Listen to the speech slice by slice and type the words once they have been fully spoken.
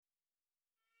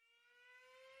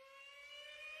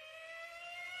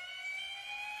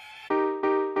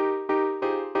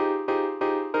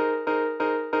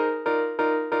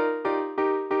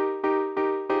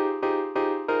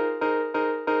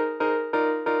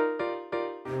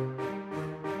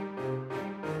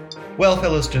Well,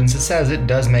 fellow students, it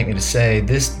does make me to say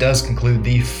this does conclude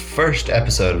the first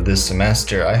episode of this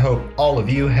semester. I hope all of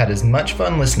you had as much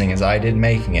fun listening as I did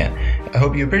making it. I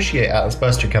hope you appreciate Atlas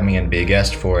Buster coming in to be a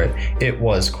guest for it. It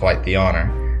was quite the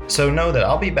honor. So know that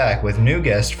I'll be back with new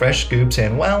guests, fresh scoops,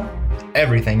 and, well,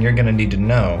 everything you're going to need to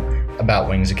know about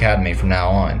Wings Academy from now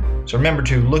on. So remember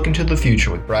to look into the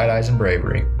future with bright eyes and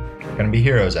bravery. We're going to be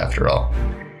heroes after all.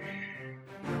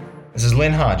 This is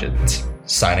Lynn Hodgins,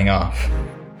 signing off.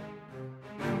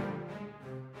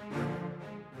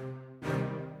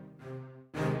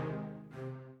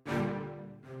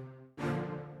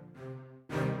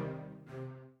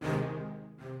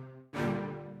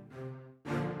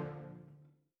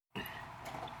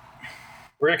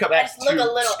 We're going to cut back to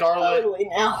Scarlet.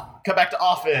 Now. Cut back to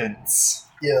offense.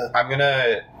 Yeah. I'm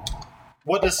gonna...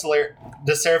 What does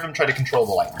Seraphim try to control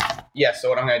the lightning? Yeah, so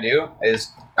what I'm gonna do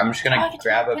is I'm just gonna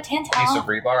grab a piece of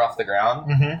rebar off the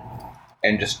ground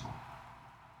and just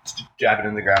jab it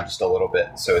in the ground just a little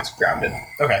bit so it's grounded.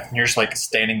 Okay, you're just like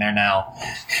standing there now,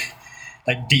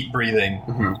 like deep breathing.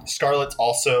 Scarlet's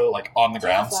also like on the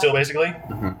ground still, basically,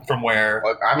 from where...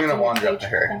 Look, I'm gonna wander up to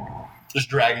her. Just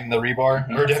dragging the rebar?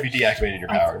 Or have you deactivated your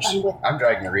powers? I'm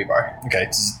dragging the rebar. Okay,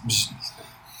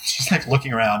 she's like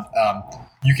looking around.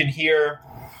 You can hear,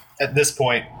 at this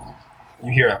point,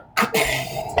 you hear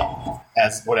a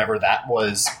as whatever that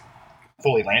was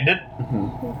fully landed.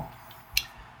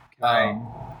 What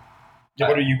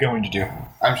are you going to do?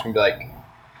 I'm just going to be like...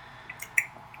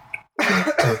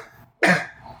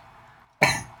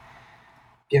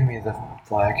 Give me the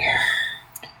flag.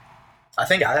 I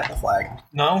think I have the flag.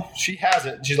 No, she has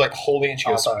it. She's like holding it and she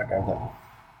goes... sorry, I grabbed it.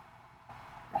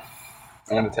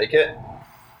 I'm going to take it.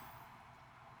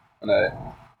 I'm going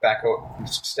to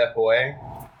step away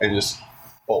and just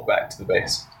bolt back to the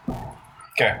base.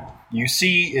 Okay. You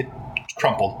see it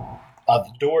crumpled. The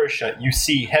door is shut. You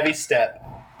see Heavy Step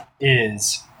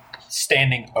is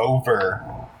standing over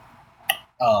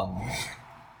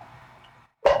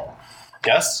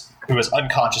Gus, who is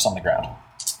unconscious on the ground.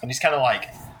 And he's kind of like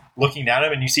looking down at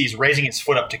him, and you see he's raising his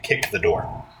foot up to kick the door.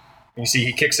 And you see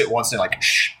he kicks it once and it like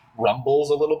rumbles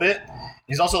a little bit.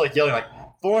 He's also like yelling like,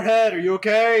 "Forehead, are you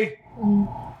okay?"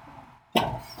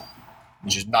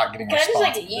 He's just not getting a response. Can I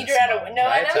just like eat her out a window?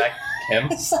 Can I attack him?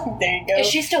 There you go. Is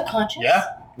she still conscious? Yeah?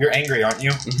 You're angry, aren't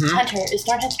you? Hunter, is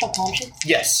Thornhead still conscious?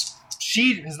 Yes.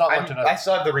 She has not left another... I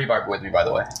still have the rebar with me, by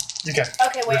the way. Okay.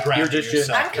 Okay, wait. You're just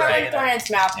yourself. I'm covering Thornhead's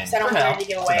mouth because I don't want her to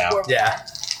get away. Yeah.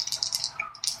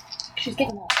 She's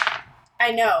getting up.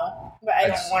 I know, but I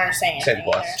don't want her saying anything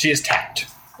either. She is tapped,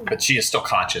 but she is still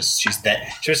conscious. She's dead.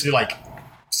 She's basically like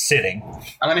sitting.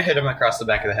 I'm going to hit him across the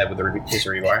back of the head with a piece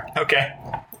of rebar. Okay.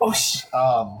 Oh,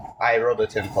 I rolled a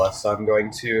 10+, so I'm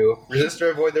going to resist or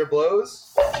avoid their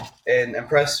blows and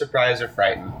impress, surprise, or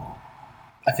frighten.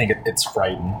 I think it's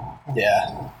frightened.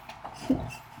 Yeah.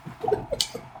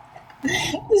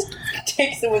 just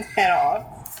takes it with head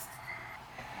off.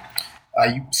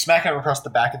 You smack him across the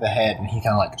back of the head, and he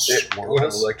kind of like It would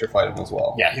have swirls. electrified him as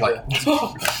well. Yeah, he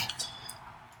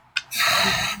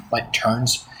like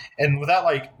turns, and without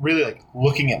like really like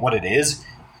looking at what it is,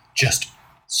 just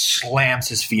slams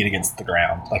his feet against the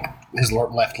ground, like his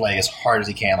left leg as hard as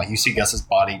he can. Like you see Gus's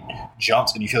body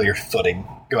jumps, and you feel your footing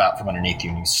go out from underneath you,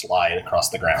 and you slide across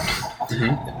the ground. So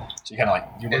you kind of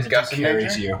like Is Gus in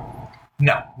carries danger? you.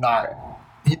 No, not.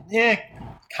 Yeah,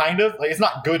 kind of. Like it's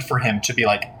not good for him to be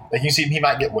like you see he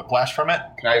might get whiplash from it.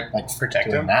 Can I Like protect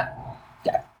doing him? that.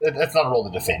 Yeah, that's not a roll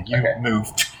to defend. You Okay. move,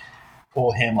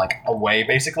 pull him like away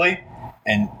basically,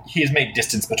 and he has made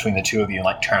distance between the two of you and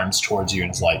like turns towards you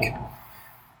and is like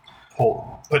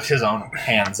puts his own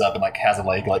hands up and like has a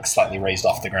leg like slightly raised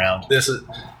off the ground. This is...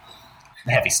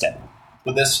 Heavy step.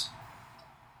 With this...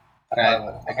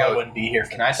 I wouldn't be here.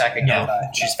 Can I attack again? No,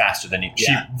 she's faster than you.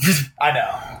 Yeah. I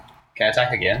know. Can I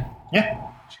attack again? Yeah,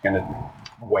 She's going to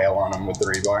wail on him with the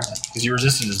rebar. because you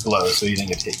resisted his blows, so he didn't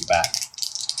get to hit you back.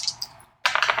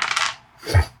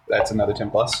 That's another 10+.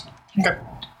 Okay.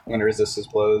 I'm going to resist his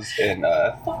blows. And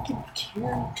Fucking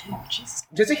Karen, dude. Jesus.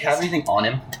 does he have anything on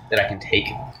him that I can take?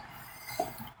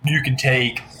 You can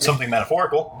take something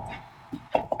metaphorical.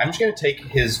 I'm just going to take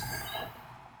his...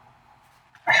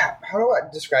 How do I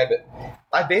describe it?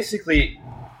 I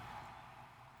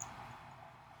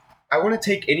want to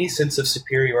take any sense of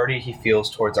superiority he feels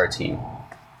towards our team.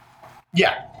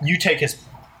 Yeah, you take his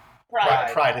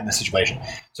Pride. pride in the situation.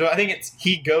 So I think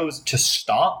he goes to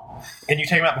stop, and you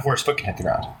take him out before his foot can hit the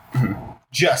ground.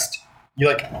 You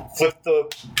like flip the,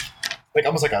 like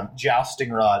almost like a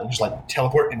jousting rod, and just like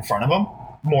teleport in front of him.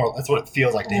 More, that's what it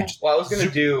feels like to him. Just Well, I was going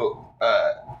to do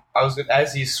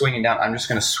as he's swinging down, I'm just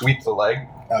going to sweep the leg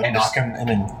and knock him, and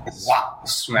then wow,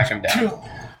 smack him down.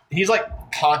 He's like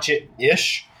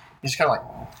conscious-ish. He's kind of like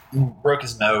broke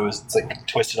his nose. It's like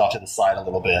twisted off to the side a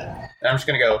little bit. And I'm just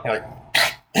going to go, You're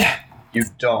like, you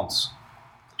don't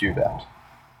do that.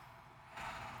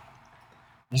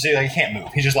 you see, like, he can't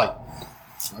move. He's just like,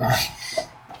 fuck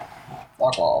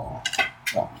off.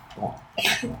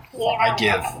 I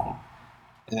give.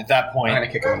 And at that I'm point, going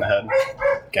to kick him in the head.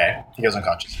 okay, he goes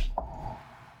unconscious.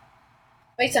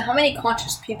 Wait, so how many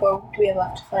conscious people do we have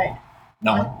left to fight?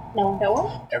 No one. No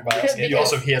one? Everybody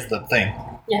else. He has the thing.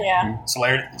 Yeah. So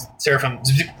Seraphim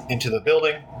into the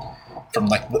building. From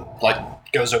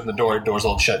goes open the door. Door's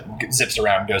all shut. Zips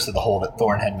around. Goes to the hole that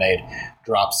Thorn had made.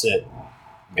 Drops it.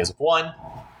 Goes up one.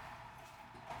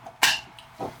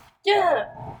 Yeah.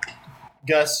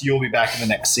 Gus, you'll be back in the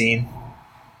next scene.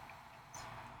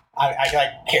 I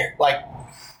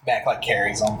back like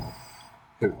carries him.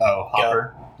 Who? Oh,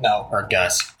 Hopper. No. Or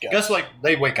Gus. Gus,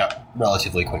 they wake up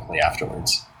relatively quickly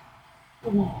afterwards.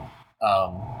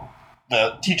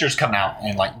 The teachers come out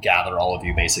and gather all of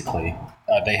you. Basically,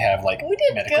 they have We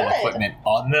did medical good. equipment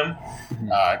on them.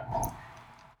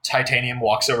 Titanium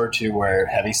walks over to where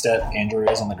Heavy Step Andrew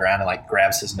is on the ground and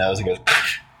grabs his nose and goes,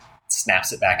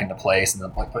 snaps it back into place, and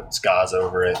then puts gauze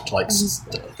over it to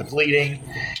stop the bleeding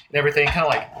and everything. Kind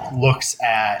of looks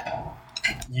at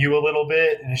you a little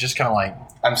bit, and it's just kind of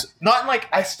not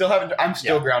I still haven't. I'm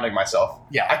still grounding myself.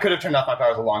 Yeah. I could have turned off my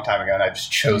powers a long time ago, and I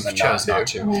just chose not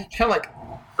to. Kind of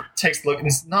takes a look, and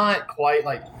it's not quite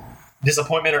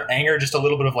disappointment or anger, just a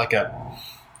little bit of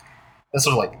a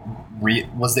sort of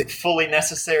was it fully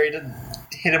necessary to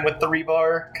hit him with the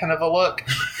rebar kind of a look.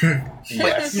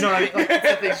 Yes. You know what I mean?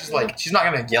 It's just she's not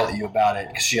going to yell at you about it,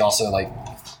 because she also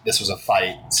this was a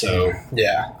fight, so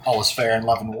Yeah. all was fair in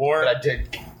love and war. But I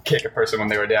did kick a person when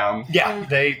they were down. Yeah,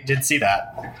 they did see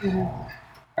that.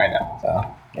 I know. So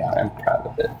yeah, I'm proud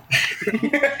of it.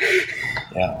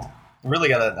 yeah. Really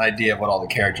got an idea of what all the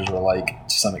characters were like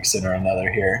to some extent or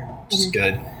another here, which is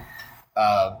good.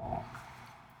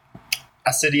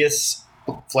 Assidious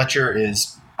Fletcher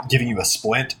is giving you a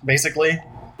splint, basically,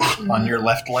 on your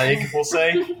left leg, we'll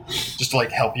say, just to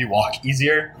help you walk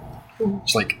easier.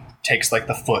 Just takes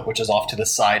the foot, which is off to the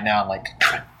side now, and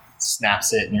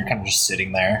snaps it, and you're kind of just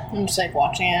sitting there. I'm just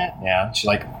watching it. Yeah, she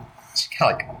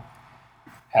kind of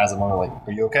has him over,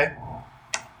 are you okay?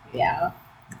 Yeah.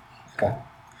 Okay.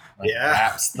 Yeah.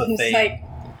 Wraps the He's thing.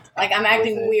 I'm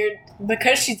acting With it. weird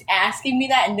because she's asking me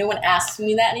that and no one asks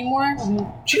me that anymore.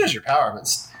 She knows your power, but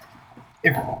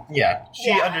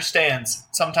she understands.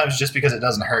 Sometimes just because it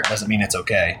doesn't hurt doesn't mean it's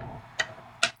okay.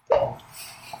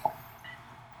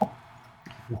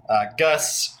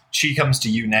 Gus, she comes to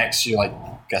you next. You're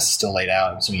Gus is still laid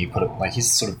out. I'm assuming you put it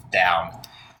he's sort of down.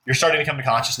 You're starting to come to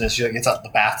consciousness. She gets out the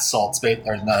bath salts,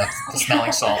 or no, the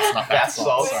smelling salts, not bath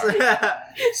salts. Sorry.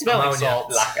 Smelling Ammonia.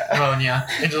 salts, Laca. ammonia,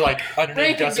 and just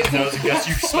underneath Gus's nose, and Gus,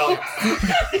 you smell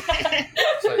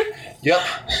it. Yep.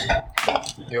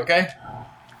 You okay?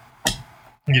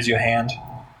 He gives you a hand,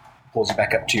 pulls you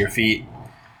back up to your feet.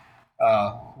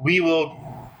 We will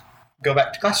go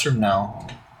back to classroom now.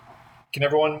 Can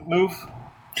everyone move?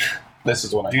 This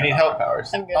is when I Do you turn need off help? my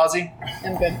powers. I'm good. Ozzy?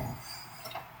 I'm good.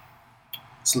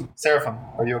 Seraphim,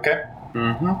 are you okay?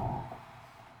 Mm-hmm.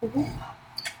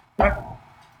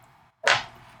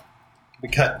 We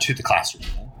cut to the classroom.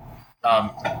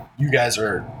 You guys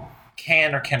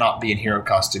can or cannot be in hero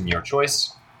costume, your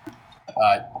choice.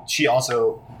 She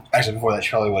also, actually before that,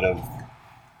 she probably would have,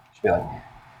 she'd be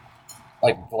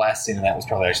the last scene in that was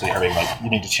probably actually her being you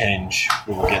need to change,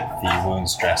 we will get the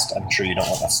wounds dressed. I'm sure you don't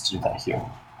want us to do that here.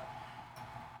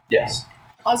 Yes.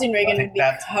 Ozzy and I Reagan think would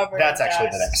be covered that's in actually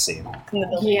the dust next scene. in the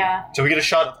building. Yeah. So we get a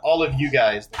shot of all of you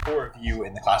guys, the four of you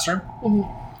in the classroom.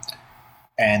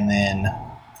 And then,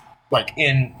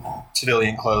 in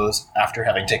civilian clothes, after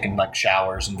having taken,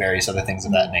 showers and various other things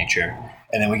of that nature.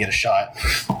 And then we get a shot,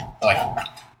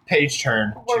 page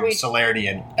turn to Celerity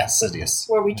and Assidious.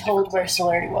 Were we told where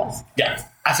Celerity was? Yeah.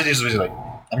 Assidious was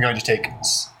I'm going to take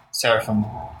Seraphim,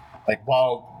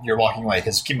 while you're walking away.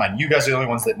 Because keep in mind, you guys are the only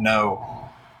ones that know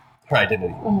her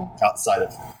identity outside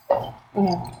of...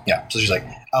 Yeah, so she's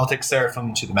I'll take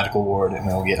Seraphim to the medical ward and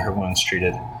then we'll get her wounds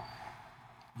treated.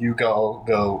 You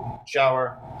go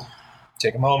shower,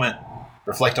 take a moment,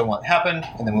 reflect on what happened,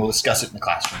 and then we'll discuss it in the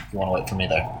classroom if you want to wait for me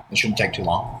there. It shouldn't take too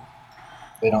long.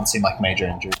 They don't seem like major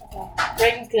injuries.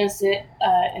 Reagan's gonna sit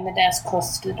in the desk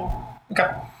closest to the door. Okay.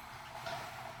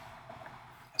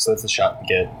 So that's the shot we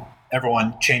get.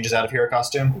 Everyone changes out of hero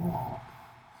costume.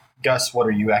 Gus, what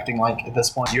are you acting like at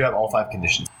this point? You have all 5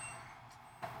 conditions.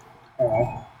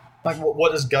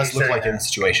 What does Gus look like in this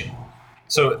situation?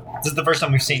 So this is the first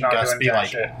time we've seen Not Gus doing be jack like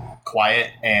shit.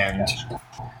 quiet and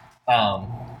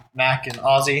Mac and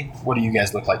Ozzy, what do you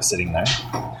guys look like sitting there?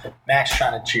 Mac's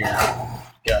trying to cheer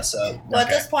Gus up. Well, at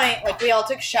this point, like, we all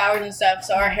took showers and stuff,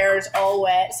 so our hair is all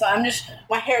wet. So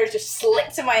my hair is just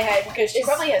slicked to my head because she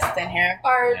probably has thin hair.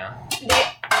 Are Yeah. the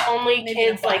only Maybe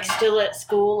kids they're like fine. still at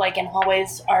school, like in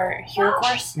hallways, are here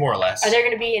course? More or less. Are there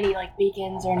going to be any like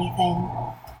beacons or anything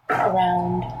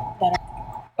around that?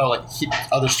 Oh, like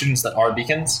other students that are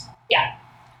beacons? Yeah.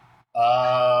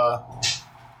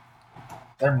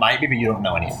 There might be, but you don't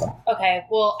know any of them. Okay.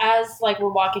 Well, as like we're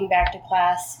walking back to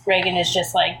class, Reagan is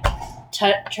just like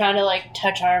trying to like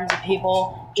touch arms of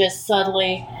people, just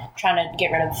subtly trying to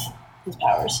get rid of his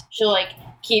powers. She'll like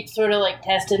keep sort of like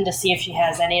testing to see if she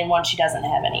has any, and once she doesn't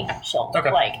have any, she'll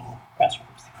Okay. like press arms.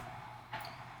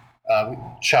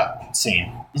 Shot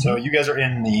scene. So you guys are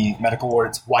in the medical ward.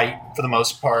 It's white for the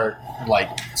most part, like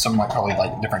some like probably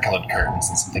like different colored curtains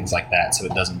and some things like that, so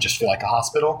it doesn't just feel like a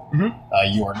hospital.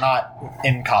 You are not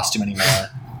in costume anymore.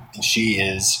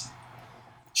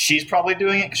 She's probably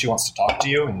doing it because she wants to talk to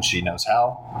you and she knows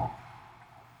how.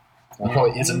 There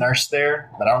probably is a nurse there,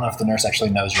 but I don't know if the nurse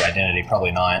actually knows your identity.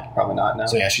 Probably not. Probably not, no.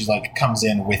 So yeah, she's like comes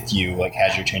in with you, like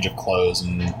has your change of clothes,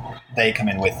 and they come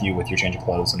in with you with your change of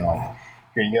clothes, and they're like,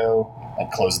 "Here you go." Like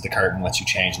closes the curtain, lets you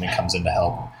change, and then comes in to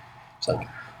help. It's like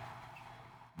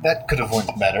that could have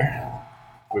went better.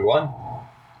 We won.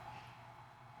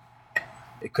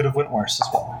 It could have went worse as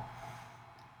well.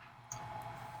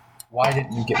 Why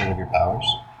didn't you get rid of your powers?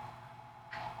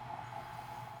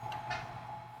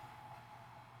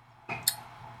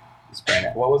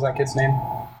 What was that kid's name?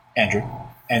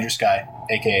 Andrew Sky,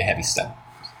 aka Heavy Step.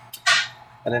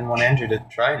 I didn't want Andrew to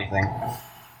try anything.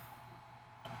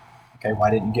 Okay,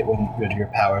 why didn't you get rid of your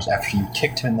powers after you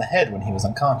kicked him in the head when he was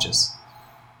unconscious?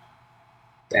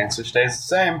 The answer stays the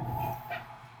same.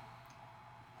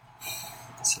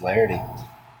 Celerity.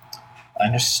 I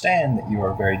understand that you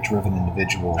are a very driven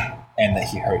individual and that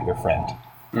he hurt your friend.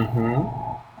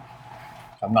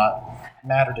 Mm-hmm. I'm not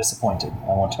mad or disappointed.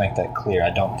 I want to make that clear. I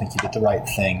don't think you did the right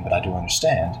thing, but I do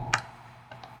understand.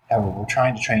 However, we're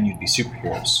trying to train you to be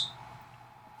superheroes.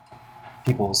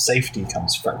 People's safety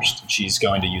comes first. She's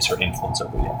going to use her influence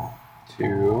over you.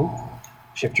 To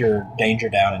Shift your danger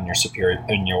down and your savior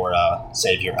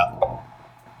up.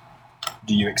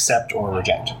 Do you accept or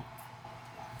reject?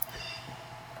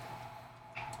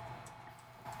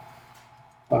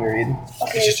 let me read.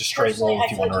 Okay, It's just a straight roll personally,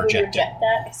 if you I want to feel like you would reject it.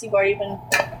 that because you've already been.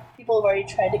 People have already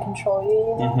tried to control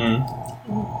you.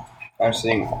 Mm-hmm. I'm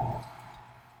seeing.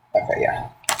 Okay, yeah.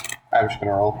 I'm just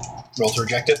gonna roll. Roll to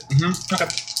reject it? Mm-hmm. Okay.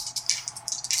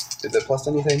 Did that plus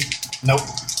anything? Nope.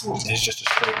 It's just a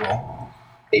straight roll.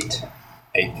 8.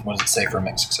 8. What does it say for a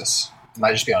mixed success? It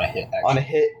might just be on a hit, actually. On a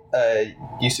hit,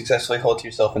 you successfully hold to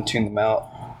yourself and tune them out.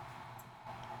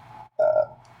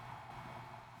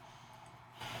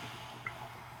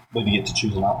 Would you get to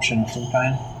choose an option of some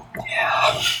kind?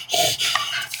 Yeah.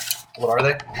 What are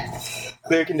they?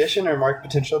 Clear condition or mark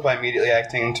potential by immediately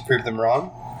acting to prove them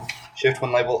wrong. Shift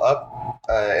one label up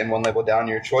and one label down,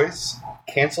 your choice.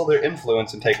 Cancel their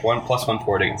influence and take 1+1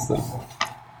 forward against them.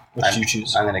 Which do you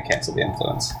choose? I'm going to cancel the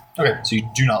influence. Okay, so you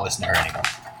do not listen to her anymore.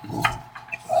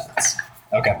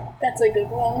 Okay, That's a good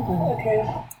one. Okay.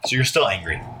 so you're still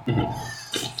angry.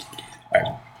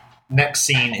 Alright. Next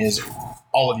scene is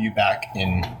all of you back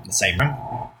in the same room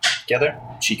together.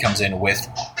 She comes in with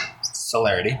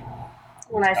Celerity.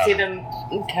 When I see them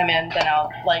come in, then I'll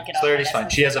like get off. Celerity's fine.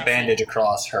 She has a bandage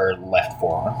across her left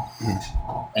forearm.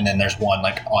 And then there's one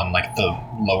like on like the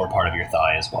lower part of your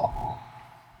thigh as well.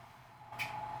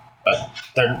 But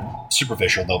they're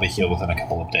superficial. They'll be healed within a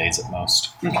couple of days at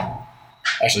most.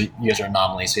 Actually, you guys are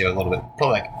anomalies, so you have a little bit,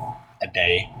 probably like a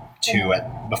day, two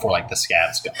before like the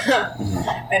scabs go.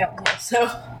 I don't know. So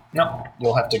No,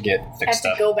 you'll have to get I have fixed to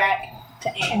up. go back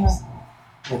to Ames.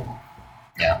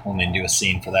 Yeah, we'll need to do a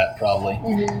scene for that probably.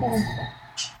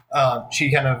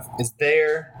 She kind of is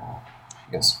there.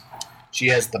 She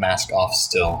has the mask off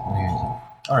still.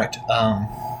 All right.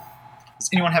 Does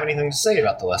anyone have anything to say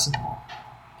about the lesson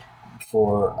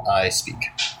before I speak?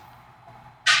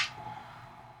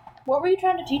 What were you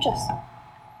trying to teach us?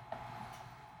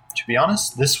 To be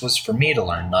honest, this was for me to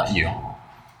learn, not you.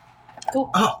 Cool.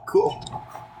 Oh, cool.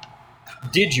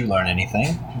 Did you learn anything?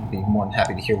 I'd be more than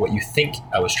happy to hear what you think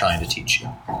I was trying to teach you.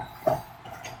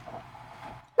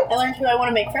 I learned who I want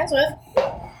to make friends with.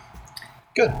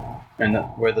 Good. And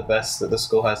we're the best that the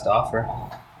school has to offer.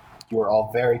 You are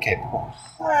all very capable.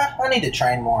 I need to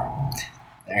train more.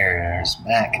 There's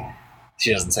Mac.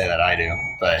 She doesn't say that, I do,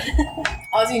 but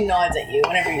Ozzy nods at you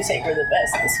whenever you say we're the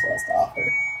best this school has to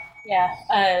offer.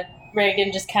 Yeah.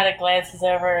 Reagan just kind of glances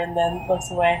over and then looks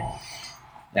away.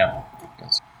 Yeah.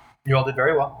 You all did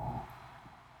very well.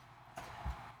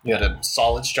 You had a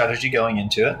solid strategy going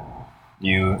into it.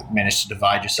 You managed to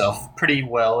divide yourself pretty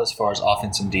well as far as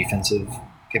offense and defensive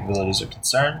capabilities are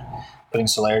concerned. Putting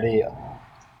Celerity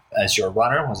as your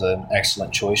runner was an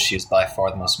excellent choice. She is by far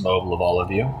the most mobile of all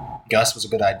of you. Gus was a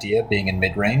good idea. Being in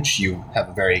mid-range, you have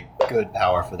a very good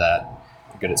power for that.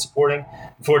 You're good at supporting.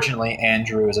 Unfortunately,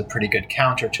 Andrew is a pretty good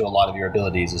counter to a lot of your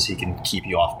abilities as he can keep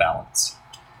you off balance.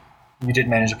 You did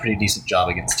manage a pretty decent job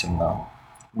against him, though.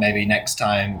 Maybe next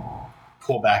time,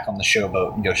 pull back on the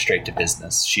showboat and go straight to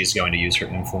business. She's going to use her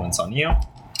influence on you.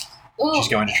 Ooh, She's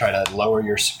going to try to lower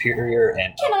your superior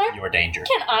and up your danger.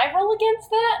 can I roll against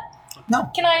that? No.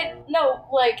 Can I? No,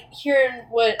 like, hearing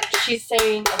what she's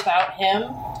saying about him.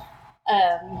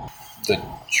 The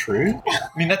truth? I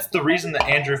mean, that's the reason that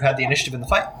Andrew had the initiative in the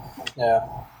fight. Yeah.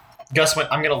 Gus went,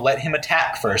 I'm going to let him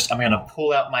attack first. I'm going to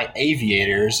pull out my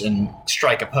aviators and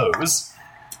strike a pose.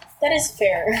 That is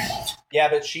fair. Yeah,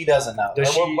 but she doesn't know.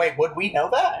 Does she- Wait, would we know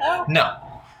that now? No.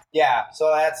 Yeah, so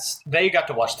that's... They got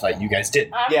to watch the fight. You guys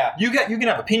did. Yeah. You can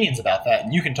have opinions about that,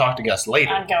 and you can talk to Gus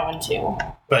later. I'm going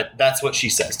to. But that's what she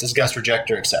says. Does Gus reject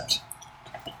or accept?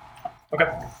 Okay.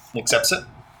 He accepts it.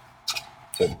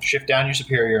 So shift down your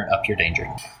superior and up your danger.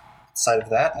 Aside of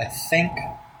that, I think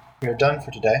we are done for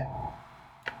today.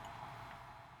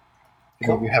 If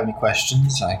any of you have any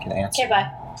questions, I can answer. Okay,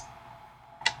 bye.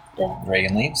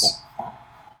 Reagan leaves.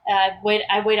 I wait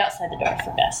outside the door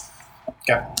for Gus.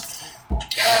 Okay.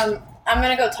 I'm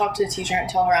gonna go talk to the teacher and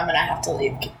tell her I'm gonna have to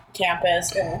leave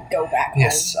campus and go back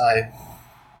Yes, I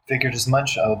figured as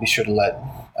much. I will be sure to let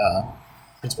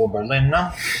Principal Berlin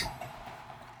know.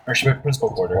 Or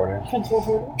Principal Porter. Principal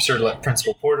Porter. Be sure to let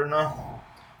Principal Porter know.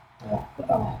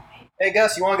 Hey,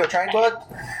 Gus, you want to go train, bud?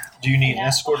 Do you need an Yeah.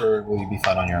 escort, or will you be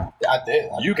fine on your own? I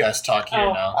did. You guys talk here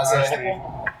Oh. now. I said, Okay.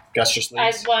 Gus just I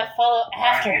leaves. want to follow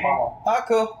after her. oh,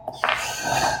 cool.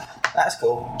 That's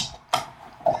cool.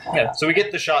 Yeah, so we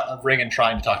get the shot of Reagan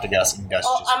trying to talk to Gus, and Gus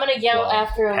Oh, just I'm gonna yell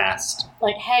after him, past.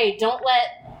 like, "Hey, don't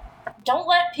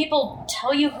let people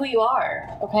tell you who you are,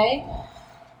 okay?"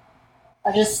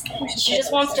 She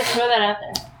just wants to throw that out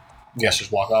there. Gus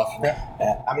just walk off. Yeah,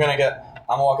 I'm gonna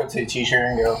walk up to the teacher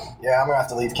and go, yeah, I'm gonna have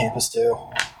to leave campus too.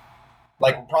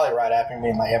 Like, probably right after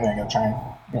me, like, I'm gonna go train.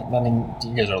 I mean,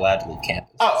 you guys are allowed to leave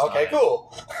campus. Oh, It's okay, not-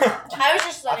 cool. I was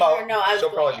just letting thought her know I was She'll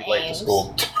going probably be late to Ames.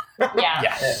 school. Yeah.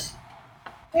 Yeah.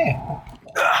 Yeah.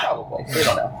 Probably. We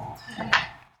don't know.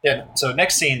 Yeah, so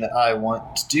next scene that I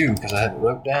want to do, because I have it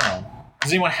wrote down.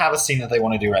 Does anyone have a scene that they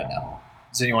want to do right now?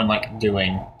 Is anyone, like,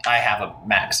 doing... I have a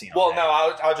max scene. Well, no,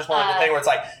 I just wanted the thing where it's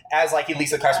like, as like he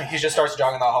leaves the classroom, he just starts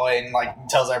jogging the hallway and like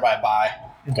tells everybody bye.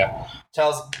 Okay.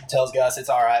 Tells Gus it's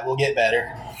all right, we'll get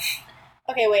better.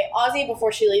 Okay, wait. Ozzy,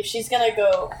 before she leaves, she's gonna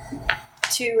go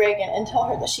to Reagan and tell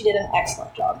her that she did an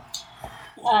excellent job.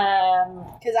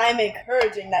 Because I'm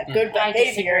encouraging that good I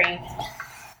behavior. disagree.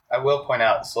 I will point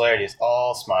out, Celerity is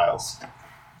all smiles.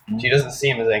 She doesn't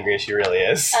seem as angry as she really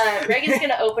is. Reagan's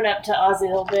gonna open up to Ozzy a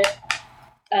little bit.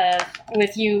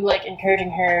 With you, like,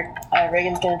 encouraging her,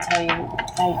 Reagan's gonna tell you,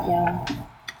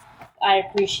 I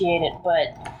appreciate it,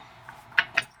 but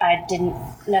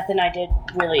nothing I did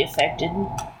really affected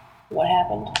what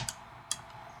happened.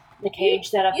 The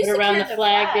cage that I You put around the secured the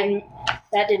flag,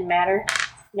 flag. didn't matter.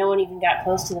 No one even got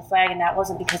close to the flag, and that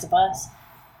wasn't because of us.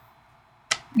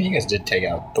 You guys did take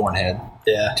out Thornhead,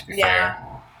 Yeah. to be Yeah. fair.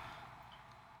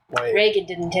 Wait. Reagan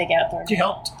didn't take out Thornton. She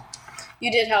helped.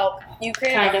 You did help. You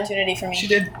created an Kinda. opportunity for me. She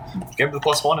did. Gave her the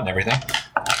 +1 and everything.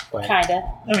 Kinda.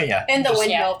 I mean, yeah. And the Just-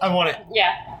 wind yeah. helped. I want it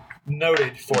Yeah.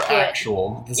 noted for Good.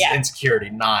 actual Yeah. insecurity,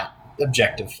 not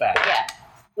objective fact. Yeah.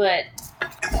 But,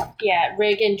 yeah,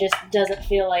 Reagan just doesn't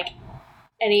feel like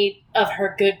any of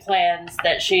her good plans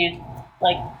that she,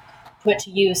 like, put to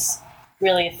use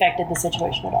really affected the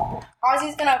situation at all.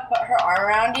 Ozzy's gonna put her arm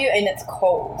around you, and it's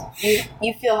cold.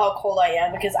 You feel how cold I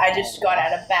am because I just got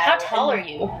out of bed. How tall are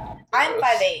you? I'm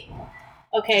 5'8".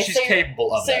 Okay, She's so you're,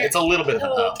 capable of so that. you're- It's a little bit of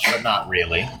an up, but not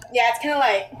really. Yeah, it's kind of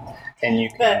like And you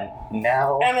can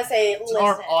now. I'm gonna say, It's listen, an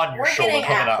arm on your we're shoulder, getting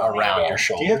coming out around acclimated. your Do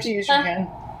shoulder. you have to use your Huh? hand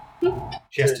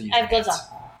She has to use I have gloves hands.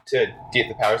 on. to get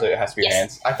the powers? So it has to be your Yes.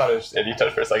 hands. I thought it was. And you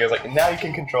touched for a second. I was like, now you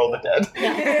can control the dead.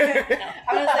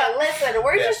 I'm gonna say, listen,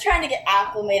 we're Yeah. just trying to get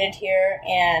acclimated here,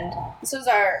 and this was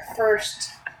our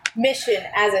first mission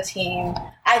as a team.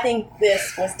 I think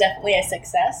this was definitely a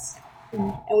success,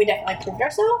 and we definitely proved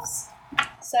ourselves.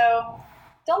 So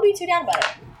don't be too down about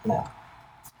it.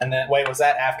 And then, wait, was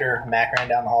that after Mac ran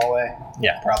down the hallway?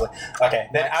 Yeah. Probably. Okay,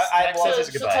 then Max- I Max well, says So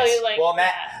his she'll goodbyes. tell you, like, Well,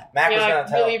 Mac yeah, was I gonna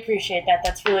tell. really appreciate that.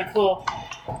 That's really cool.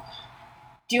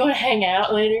 Do you want to hang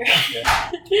out later?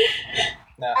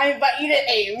 I invite you to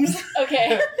Ames.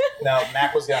 Okay. No,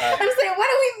 Mac was gonna. I'm saying, why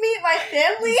don't we meet my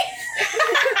family?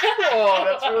 Oh,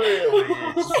 that's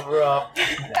really rough.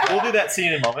 We'll do that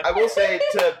scene in a moment. I will say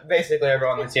to basically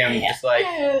everyone on the team, just like,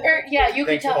 Or, yeah, you can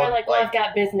Thanks tell for her, like, like- I've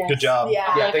got business. Good job.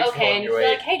 Yeah. Yeah, Like, thanks for okay, holding and your she's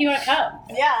weight. like, hey, do you want to come?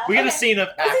 Yeah. We get a okay. scene of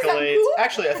This is accolades. cool.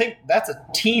 Actually, I think that's a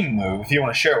team move if you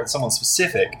want to share it with someone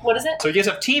specific. What is it? So you guys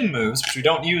have team moves, which we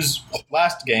don't use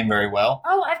last game very well.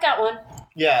 Oh, I've got one.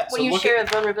 Yeah, When so you look share at,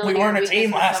 a vulnerability. We weren't or a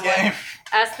team weakness with last someone, game.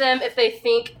 Ask them if they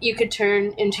think you could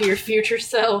turn into your future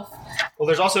self. well,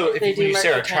 there's also, if They you do use mark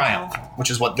Sarah potential. Triumph, which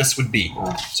is what this would be.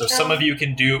 So some of you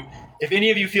can do, if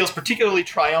any of you feels particularly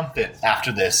triumphant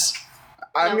after this,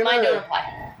 I'm no, mine don't gonna.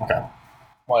 apply. okay.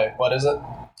 Wait, what is it?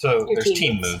 So Your there's team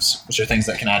team moves. moves, which are things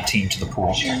that can add team to the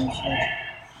pool.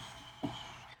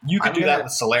 You could I'm do that gonna-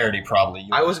 with celerity, probably.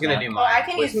 I was gonna Mac. do Oh, mine. I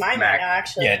can with use mine Mac. right now,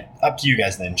 actually. Yeah, up to you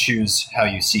guys then. Choose how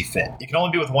you see fit. You can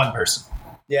only be with one person.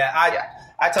 Yeah,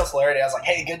 I tell Celerity, I was like,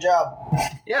 hey, good job.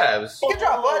 Yeah, it was. Good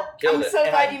job, bud. Killed I'm it. so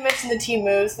And glad I- you mentioned the team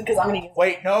moves because I'm going to use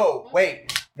Wait,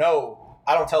 no.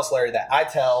 I don't tell Celerity that. I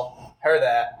tell her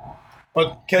that.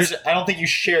 But I don't think you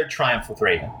shared Triumph with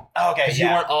Raven. Okay, Because yeah.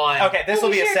 you weren't on. Okay, this Well,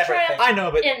 will be we a share separate Triumph. thing. I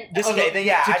know, but And- this Okay, is then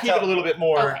yeah, to I keep tell- it a little bit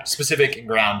more Okay. specific and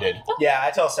grounded. Yeah,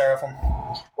 I tell Seraphim.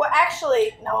 Well,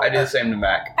 actually, no. I do the same to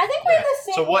Mac. I think we have the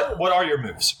same So move. what are your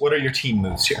moves? What are your team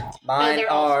moves here? No, Mine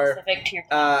they're all are. specific to your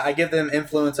I give them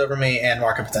influence over me and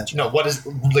market potential. No, what is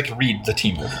read the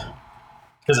team move?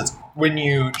 Because it's when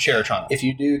you share a Triumph. If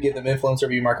you do, give them influence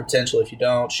over you, market potential. If you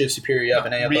don't, shift superior up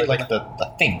and A up. Read like the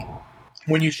thing.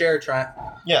 when you share a Triumph,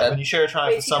 Yeah, when you share a Triumph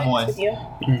Wait, with see, like, someone, with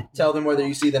you? tell them whether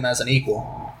you see them as an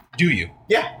equal. do you?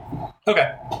 Yeah.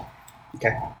 Okay.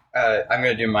 Okay. I'm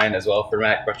gonna do mine as well for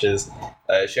Mac, which is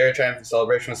share a triumph and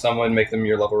celebration with someone, make them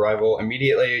your level rival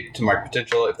immediately to mark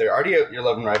potential. If they're already your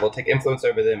level rival, take influence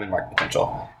over them and mark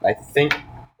potential. I think,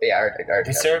 yeah, I already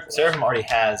got Seraphim already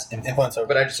has Influence over.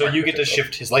 But I just so marked you get to potential.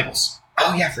 shift his labels.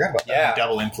 Oh yeah, I forgot about that. Yeah.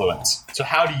 Double influence. So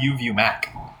how do you view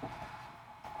Mac?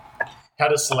 How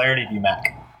does Celerity view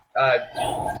Mac?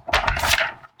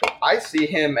 I see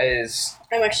him as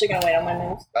I'm actually going to wait on my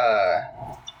moves.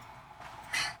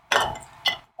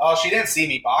 Oh, she didn't see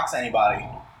me box anybody.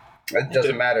 it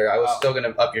doesn't matter. I was Oh. still gonna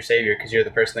up your savior because you're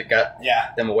the person that got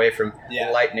Yeah. them away from Yeah.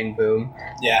 lightning boom.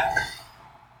 Yeah.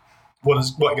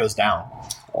 What goes down?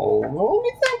 Oh, well, let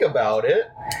me think about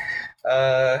it.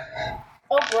 Oh,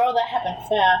 bro, that happened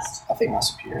fast. I think my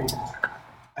superior.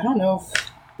 I don't know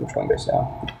if. Which one goes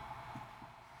down?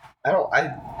 I don't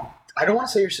want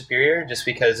to say you're superior just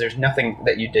because there's nothing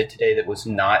that you did today that was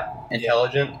not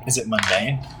intelligent. Is it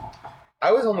mundane?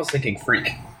 I was almost thinking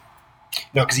freak.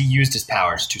 No, because he used his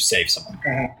powers to save someone.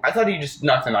 I thought you just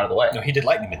knocked them out of the way. No, he did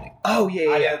lightning bending. Oh yeah,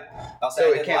 I yeah. did. I'll say So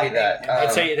I it did can't be lightning that. and-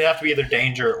 I'd say it'd have to be either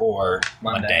danger or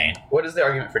mundane. What is the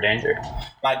argument for danger?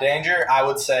 my danger, I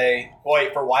would say.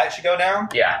 Wait, for why it should go down?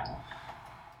 Yeah,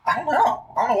 I don't know.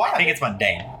 I don't know why. I think it's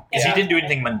mundane. Because Yeah. he didn't do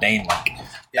anything mundane like.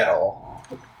 at all.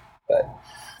 But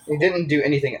he didn't do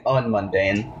anything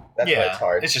unmundane. That's why it's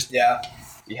hard. It's just. Yeah.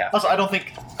 You have Also, to. I don't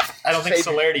think Save-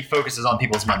 Celerity focuses on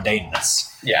people's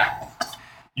mundaneness. Yeah.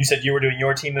 You said you were doing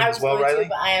your team move I as was well, going Riley? to,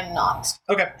 but I am not.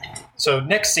 Okay. So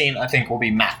next scene, I think, will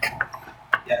be Mac.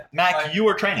 Yeah. Mac, you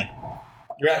are training.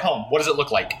 You're at home. What does it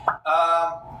look like?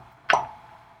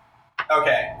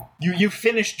 Okay. You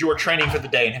finished your training for the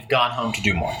day and have gone home to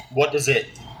do more. What does it?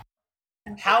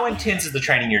 How intense is the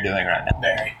training you're doing right now?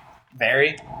 Very.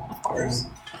 Very. Of course.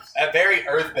 Very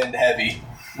earthbend heavy.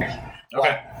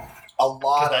 Okay. A Because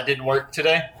lot. that didn't work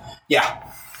today. Yeah.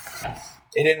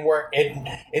 It didn't work.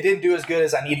 It didn't do as good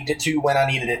as I needed it to when I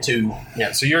needed it to.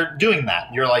 Yeah. So you're doing that.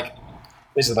 You're like,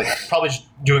 basically, like probably just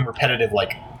doing repetitive,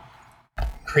 like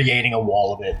creating a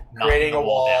wall of it, knocking Creating the a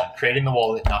wall. down, creating the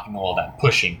wall of it, knocking the wall down,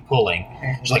 pushing, pulling,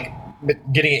 just like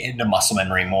getting it into muscle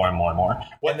memory more and more and more.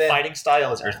 What And then- fighting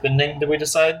style is earthbending? Did we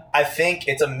decide? I think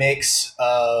it's a mix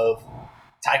of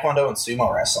taekwondo and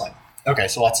sumo wrestling. Okay,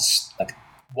 so lots of like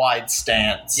wide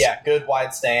stance. Yeah, good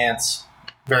wide stance.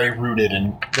 Very rooted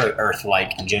and very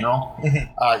earth-like in general.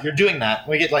 Mhm. You're doing that.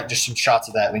 We get like just some shots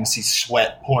of that. We can see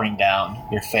sweat pouring down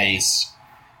your face,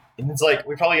 and it's like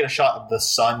we probably get a shot of the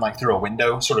sun like through a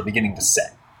window, sort of beginning to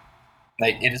set.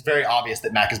 Like it is very obvious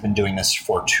that Mac has been doing this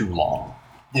for too long.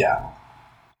 Yeah.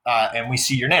 And we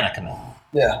see your Nana come in.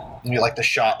 Yeah. And you get like the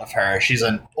shot of her. She's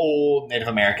an old Native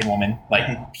American woman,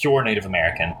 like pure Native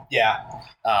American. Yeah.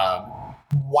 Um,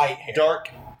 White hair. dark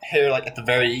hair, like at the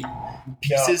very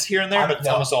pieces here and there, but it's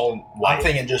no. almost all white. I'm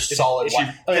thinking just Is- solid is she-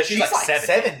 white. oh, yeah, Because she's she's like like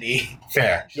 70. 70.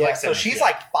 Fair. She's Yeah, like so 70, she's yeah.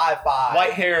 like 5'5".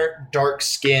 White hair, dark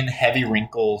skin, heavy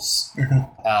wrinkles.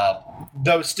 Mhm.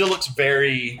 Though still looks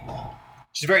very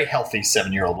She's a very healthy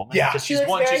 7-year-old woman. Yeah. Because She she's looks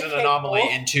one, very she's an anomaly,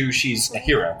 capable. and two, she's a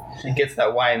hero. She gets that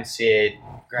YMCA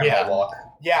grandma Yeah. walk.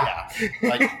 Yeah.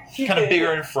 Like, kind of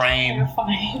bigger in frame.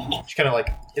 Terrifying. She's kind of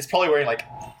like, it's probably wearing like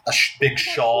a big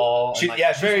shawl. She- and, like,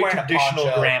 yeah, she's very wearing a traditional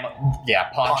poncho. grandma. Yeah,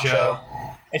 poncho.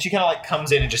 And she kind of like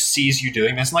comes in and just sees you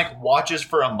doing this and like watches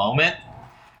for a moment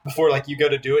before like you go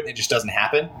to do it and it just doesn't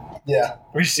happen. Yeah.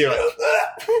 We just see her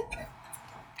like, you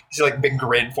see like big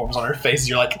grin forms on her face as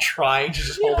you're like trying, she's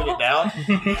just holding it down.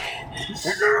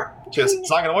 Just, it's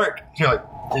not gonna work. You're like,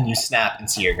 and you snap and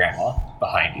see your grandma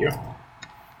behind you.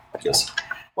 Just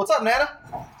What's up, Nana?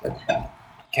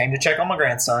 came to check on my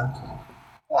grandson.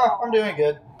 Oh, I'm doing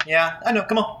good. Yeah, I know.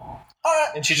 Come on. All right.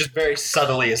 And she just very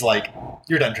subtly is like,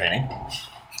 "You're done training."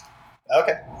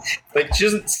 Okay. Like she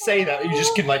doesn't say that. You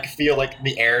just can like feel like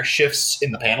the air shifts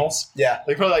in the panels. Yeah.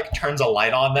 Like probably like turns a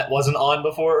light on that wasn't on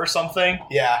before or something.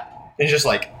 Yeah. And it's just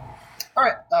like, "All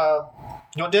right,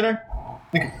 you want dinner?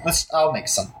 I'll make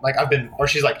some." Like I've been, or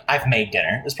she's like, "I've made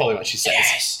dinner." Is probably what she says.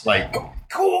 Yes. Like,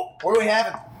 Cool. What are we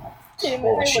having?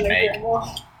 What will she make?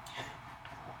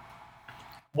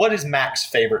 what is Mac's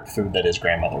favorite food that his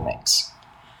grandmother makes?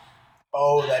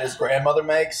 Oh, that his grandmother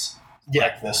makes? Yeah.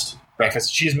 Breakfast.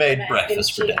 Breakfast. She's made Mac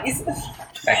breakfast for and dinner. cheese.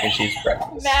 Mac and cheese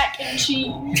breakfast. Mac and cheese.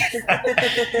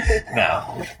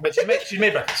 No, but she's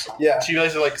made breakfast. Yeah. She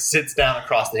basically like sits down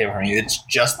across the table from you. It's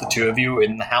just the two of you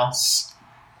in the house,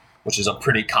 which is a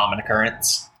pretty common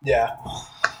occurrence. Yeah.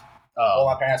 Well,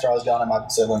 my parents are always gone and my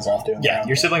siblings are off doing their Yeah, own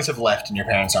your thing. siblings have left and your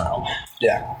parents aren't home.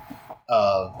 Yeah.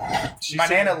 My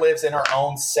Nana lives in her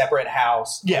own separate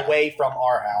house, Yeah. away from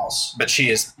our house. But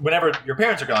she is, whenever your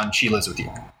parents are gone, she lives with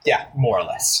you. Yeah. More or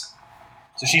less.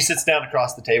 So she sits down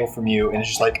across the table from you and it's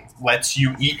just like, lets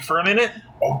you eat for a minute,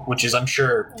 which is, I'm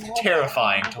sure,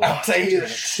 terrifying to I'll watch. say he is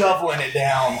shoveling it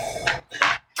down.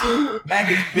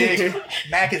 Mac is big.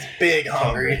 Mac is big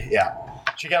hungry. Yeah.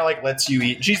 She kind of like lets you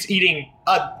eat. She's eating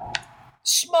a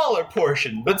smaller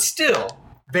portion, but still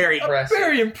Very a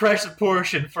very impressive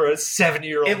portion for a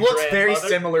 7-year-old. It looks very grandmother.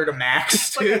 similar to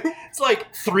Mac's, too. It's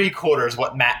like 3/4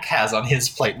 what Mac has on his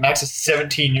plate. Mac's a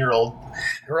 17-year-old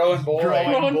Growing boy.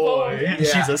 Growing boy. and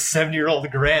Yeah. she's a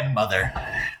 7-year-old grandmother.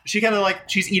 She kind of like,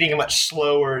 she's eating a much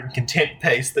slower and content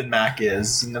pace than Mac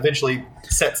is, and eventually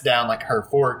sets down like her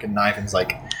fork and knife and is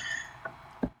like,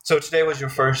 "So today was your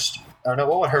first," or no,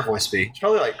 what would her voice be? It's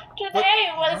probably like, Today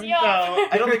was your. no,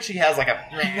 I don't think she has like a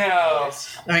No.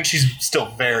 voice. I think she's still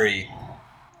very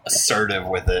assertive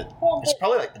with it. Well, It's but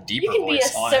probably like the deeper you can be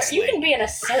voice, honestly. you can be an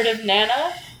assertive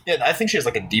Nana. Yeah, I think she has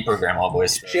like a deeper grandma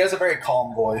voice. Though. She has a very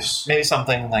calm voice. Maybe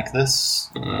something like this,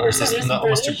 or is this Is this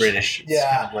almost too British? British? It's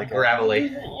Yeah. kind of like Gravelly.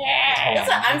 Yeah. That's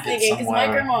what I'm thinking, because my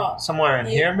grandma. somewhere in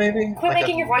Yeah. here, maybe. Quit Like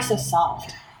making your voice so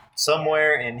soft.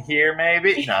 somewhere in here,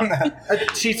 maybe. No,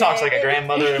 she talks like a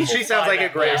grandmother. And She we'll sounds find like a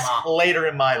out this grandma. later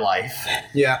in my life.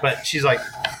 Yeah. But she's like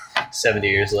 70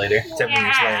 years later. 7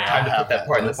 years later. Time to I'll put that have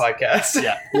part in the podcast.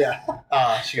 Yeah.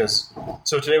 Yeah. She goes,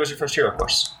 "So today was your first hero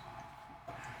course.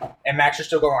 And Max are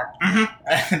still going,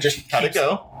 mm-hmm. Just How'd it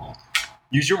go?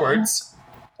 Use your words.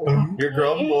 You're a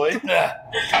grown boy."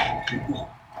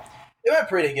 It went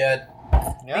pretty good.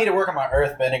 I Yeah. need to work on my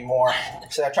earth bending more.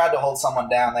 So I tried to hold someone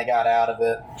down, they got out of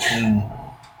it.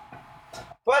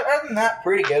 But other than that,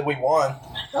 pretty good. We won.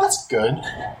 That's good.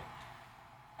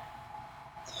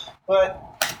 But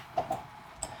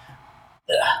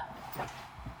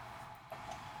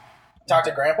talk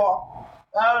to Grandpa.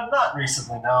 Not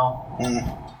recently, no.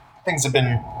 Mm. Things have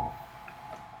been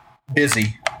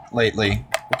busy lately.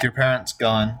 With your parents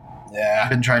gone, Yeah. I've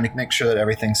been trying to make sure that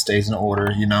everything stays in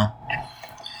order, you know.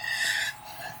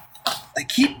 I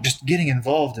keep just getting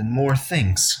involved in more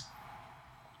things.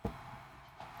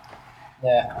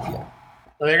 Yeah.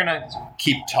 They're gonna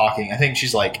keep talking. I think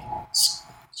she's like,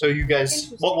 "So you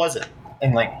guys, what was it?"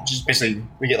 And like, just basically,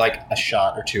 we get like a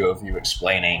shot or two of you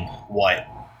explaining what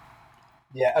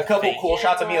Yeah. A couple cool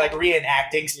shots of me like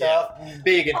reenacting stuff.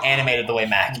 big and animated the way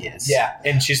Mac is. Yeah.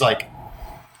 And she's like,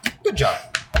 "Good job.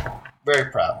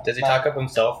 Very proud." Does he talk up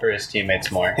himself or his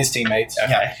teammates more? His teammates.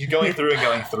 Yeah, she's going through and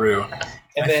going through.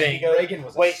 And I then think he goes, Reagan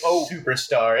was wait, a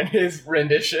superstar in his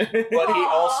rendition. but he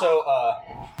also,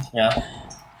 Yeah.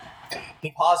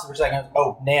 he paused for a second.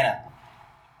 Oh, Nana.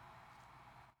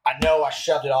 I know I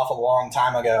shoved it off a long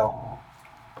time ago,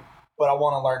 but I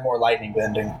want to learn more lightning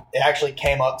bending. It actually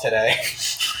came up today.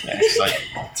 Yeah, she's like,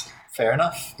 "Fair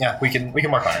enough. Yeah, we can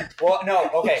work on it." Well, no,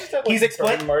 okay. He's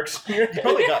explained. marks. He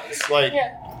probably does. Like,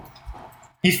 Yeah.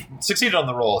 he succeeded on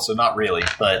the roll, so not really.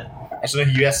 But actually,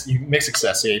 you make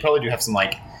success. So yeah, you probably do have some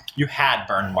like you had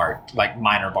burn mark, like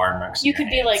minor burn marks. in You your could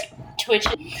be hands. like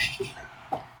twitching.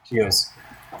 She goes,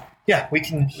 Yeah, we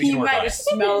can You work might on it. just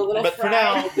smell a little But for fried.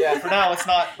 now,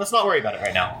 let's not worry about it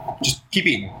right now. Just keep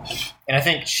eating. And I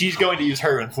think she's going to use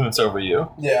her influence over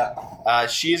you. Yeah.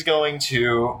 She's going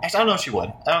to. Actually, I don't know if she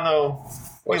would. I don't know.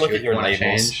 Let me look at your wanna labels.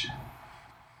 change?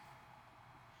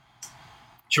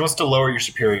 She wants to lower your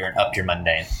superior and up your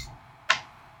mundane.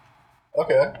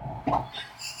 Okay.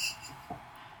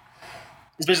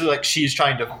 It's basically like she's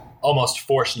trying to almost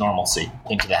force normalcy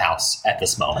into the house at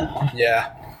this moment.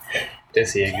 Yeah.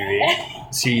 Does he agree?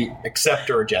 Does he accept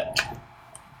or reject?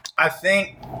 I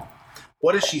think.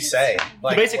 What does she say?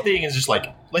 The basic thing is just like,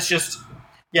 let's just,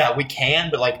 yeah, we can,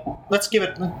 but like, let's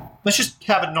just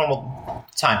have a normal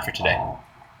time for today.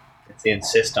 Does he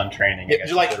insist on training? I Yeah, guess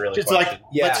just like, is the really it's like, question.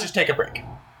 Yeah. let's just take a break.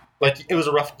 Like, it was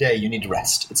a rough day. You need to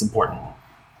rest. It's important.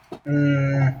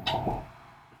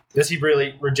 Does he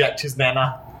really reject his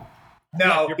nana?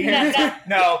 No, Your he, parents-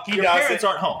 no, he Your doesn't. parents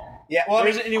aren't home. Yeah, well, There I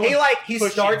isn't mean, anyone he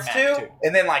pushing starts Matt to, to.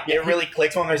 and then like Yeah, it really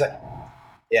clicks when he's like,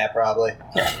 yeah, probably.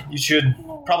 You should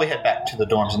probably head back to the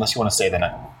dorms unless you want to stay the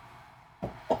night.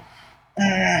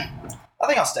 I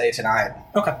think I'll stay tonight.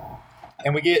 Okay.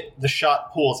 And we get the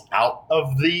shot pulls out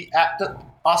of the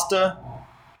Asta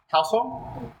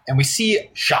household, and we see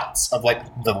shots of like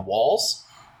the walls,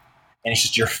 and it's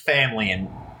just your family and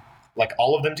like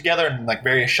all of them together, and like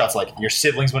various shots like your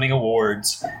siblings winning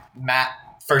awards, Matt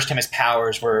first time his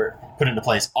powers were put into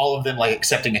place, all of them like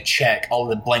accepting a check, all of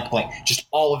them blank, just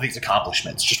all of these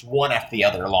accomplishments, just one after the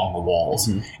other along the walls.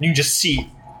 And you can just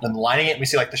see them lining it. And we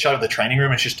see like the shot of the training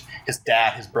room. It's just his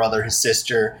dad, his brother, his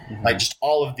sister, like just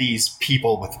all of these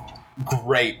people with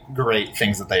great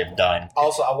things that they have done.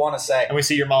 Also, I want to say, And we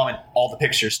see your mom in all the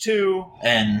pictures too,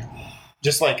 and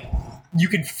just like you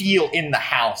can feel in the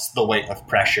house the weight of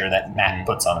pressure that Matt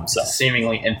puts on himself.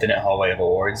 Seemingly infinite hallway of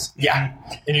awards. Yeah,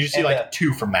 and you just see And, like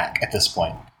two from Mac at this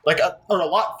point, like or a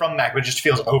lot from Mac, but it just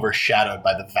feels overshadowed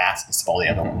by the vastness of all the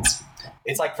other ones.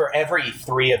 it's like for every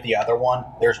 3 of the other one,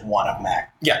 there's 1 of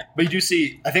Mac. Yeah, but you do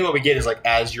see. I think what we get is like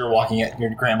as you're walking it,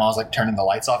 your grandma's like turning the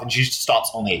lights off, and she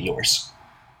stops only at yours.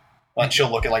 Like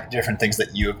she'll look at like different things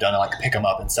that you have done and like pick them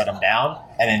up and set them down,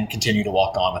 and then continue to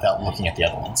walk on without looking at the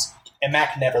other ones. And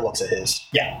Mac never looks at his.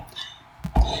 Yeah,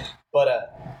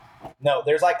 But no,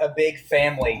 there's like a big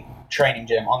family training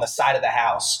gym on the side of the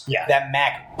house Yeah. that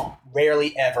Mac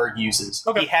rarely ever uses.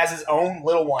 Okay. He has his own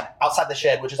little one outside the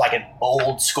shed, which is like an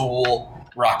old school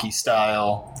Rocky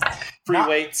style, free Not-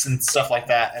 weights and stuff like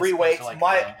that. free as opposed weights. to,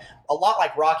 like, A lot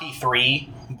like Rocky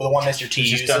 3, the one Mr. T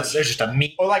there's uses. just a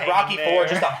meat, Or like Rocky hanging 4,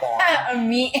 there. just a bar. A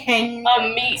meat hanging.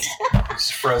 Meat.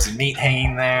 Just frozen meat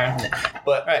hanging there.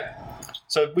 But Right.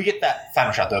 So we get that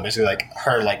final shot though, basically like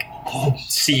her like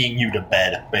seeing you to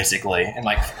bed, basically, and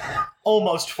like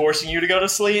almost forcing you to go to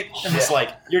sleep, and it's Yeah. like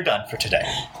you're done for today.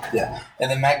 yeah,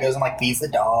 and then Mac goes and like feeds the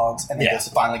dogs, and then Yeah.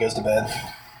 finally goes to bed.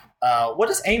 What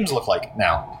does Ames look like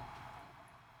now?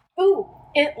 Ooh,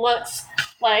 it looks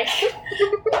like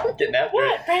Getting after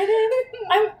what, it. Brandon?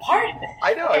 I'm part of it.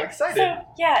 I know, I'm excited. So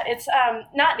yeah, it's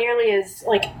not nearly as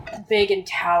like big and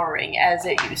towering as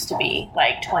it used to be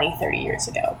like 20, 30 years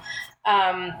ago.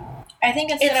 I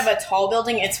think instead It's- of a tall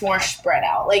building, it's more spread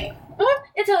out. Like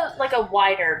It's a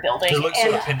wider building. Does it look and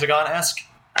sort of Pentagon-esque?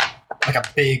 Like a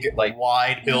big, like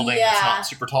wide building that's Yeah. not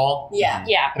super tall? yeah,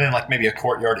 yeah, And then like maybe a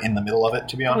courtyard in the middle of it,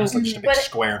 to be honest. Like just a big But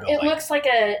square it building. looks like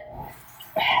a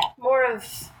more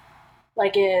of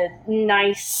like a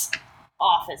nice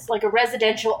office, like a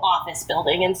residential office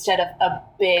building instead of a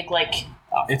big like.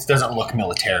 It doesn't look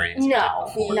military. as it did No,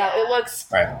 before. no, it looks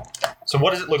Right. So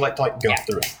what does it look like to like go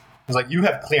through? Because like you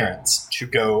have clearance to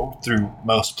go through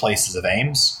most places of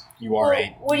Ames. You are Well,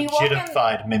 a when you walk in-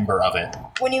 legitified member of it.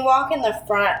 when you walk in the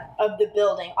front of the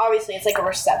building, obviously it's like a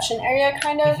reception area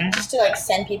kind of, Mhm. just to like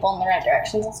send people in the right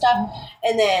directions and stuff.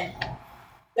 And then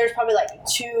there's probably like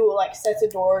 2 like sets of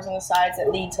doors on the sides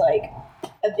that lead to like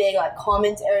a big like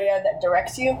commons area that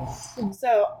directs you.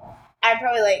 So I'd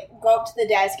probably like go up to the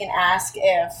desk and ask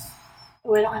if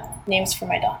we don't have names for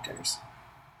my doctors.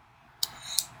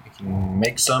 We can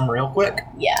make some real quick.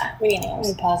 Yeah, we need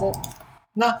names. pause it.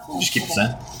 No, just keep this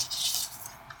in.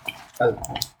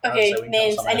 Okay, so we know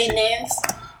names. some I need actually- names.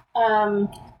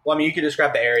 Well, I mean, you could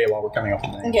describe the area while we're coming up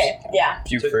with names. Okay, yeah.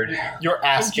 Buford. You're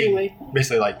asking, Julie.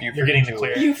 basically like you're getting the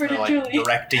clearance. Buford they're, and like Julie.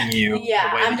 directing you. Yeah,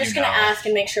 the way I'm that just you gonna know. ask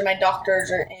and make sure my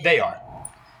doctors are in. They are.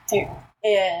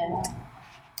 And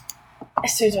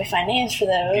as soon as we find names for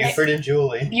those. Buford and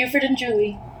Julie. Buford and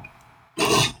Julie.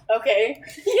 Okay.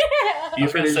 Yeah. You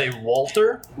gonna say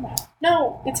Walter?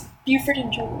 No, it's Buford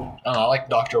and Julie. I don't know. I like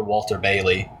Dr. Walter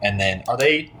Bailey. And then are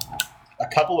they a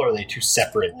couple or are they 2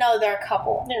 separate? No, they're a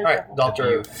couple. All right,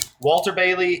 Dr. Walter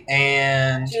Bailey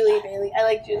and Julie Bailey. I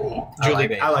like Julie. Julie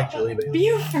Bailey. I like Julie Bailey.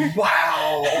 Buford.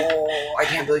 Wow! I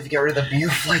can't believe you got rid of the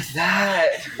Buf like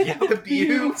that. Yeah, the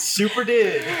Buf super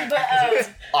did. But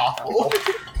Awful.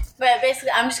 but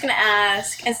basically, I'm just gonna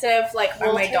ask instead of like,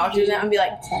 are my doctors in? I'm gonna be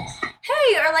like,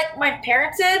 hey, are like my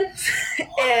parents in?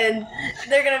 And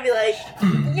they're gonna be like,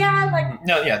 yeah, like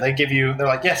No, yeah, they give you. They're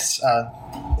like, yes.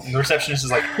 The receptionist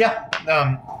is like, yeah.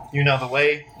 You know the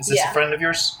way. Is this Yeah. a friend of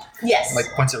yours? yes. Like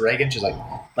points at Reagan. She's like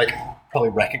probably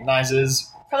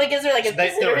recognizes. Probably gives her like a The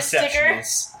visitor sticker.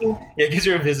 receptionist. Yeah, gives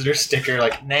her a visitor sticker.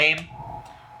 Like name,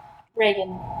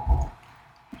 Reagan.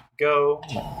 go.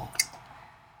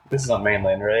 This is on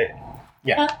mainland, right?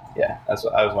 Yeah. Yeah, that's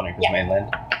what I was wondering if it was Yeah.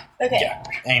 mainland. Okay. Yeah.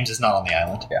 Ames is not on the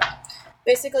island.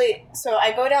 Basically, so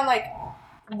I go down like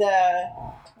the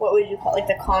what would you call it, like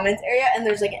the commons area, and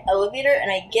there's like an elevator,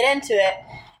 and I get into it,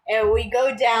 and we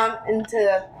go down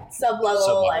into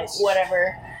sub-level, like Sub-levels.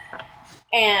 whatever,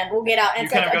 and we'll get out. And You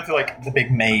it's kind like of go through like the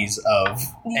big maze of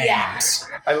Yeah. Ames.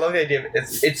 I love the idea of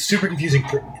it's super confusing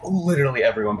for literally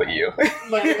everyone but you.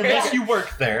 Like unless you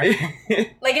work there.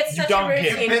 like it's You such don't a get it.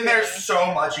 routine. You've been there thing.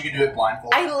 so much, you can do it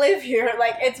blindfolded. I live here,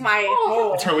 like it's my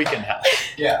home. It's her weekend house.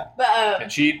 Yeah. But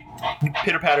And she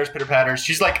pitter patters.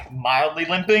 She's like mildly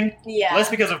limping. yeah, Less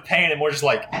because of pain and more just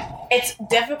like it's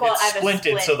difficult. I it's have a splinted,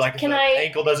 splint. so like Can the I-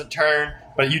 ankle doesn't turn.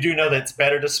 But you do know that it's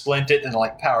better to splint it than to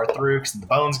like power through because the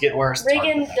bones get worse. It's hard to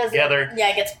Reagan put that doesn't- together. yeah,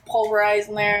 it gets pulverized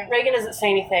in there. Reagan doesn't say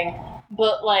anything,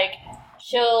 but like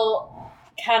she'll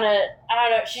kind of, I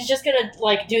don't know, she's just gonna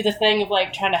like do the thing of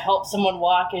like trying to help someone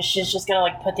walk, and she's just gonna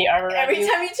like put the arm around Every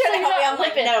you. time you try to You're help me, not I'm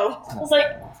like, limping. no. I was like,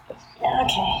 yeah,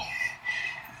 okay.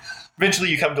 Eventually,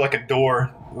 you come to like a door,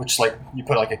 which like you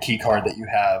put like a key card that you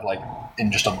have like in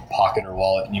just a pocket or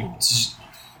wallet, and you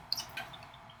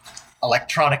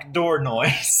electronic door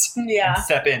noise. Yeah. And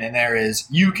step in, and there is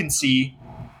you can see.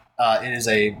 It is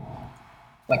a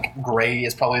like gray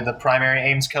is probably the primary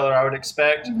Ames color I would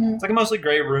expect. Mhm. It's like a mostly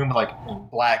gray room with like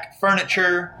black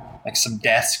furniture, like some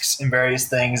desks and various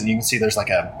things, and you can see there's like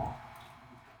a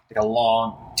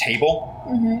long table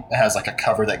Mm-hmm. that has like a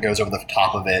cover that goes over the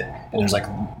top of it, and there's like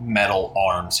metal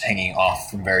arms hanging off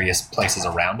from various places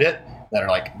around it that are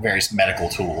like various medical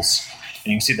tools.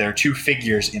 And you can see there are two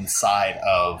figures inside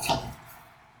of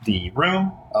the room.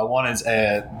 One is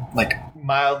a like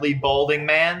mildly balding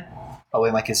man, probably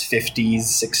in like his 50s,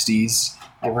 60s,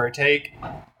 give or take.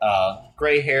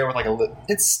 Gray hair with like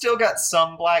it's still got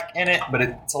some black in it, but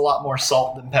it's a lot more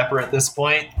salt than pepper at this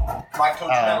point. My Coach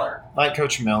Miller. Like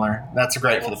Coach Miller. That's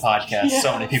great for the podcast.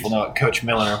 So many people know what Coach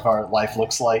Miller of our life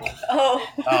looks like. Oh.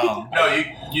 No,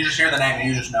 you just hear the name and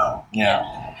you just know.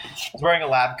 Yeah. He's wearing a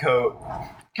lab coat.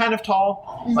 Kind of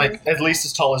tall. Like, at least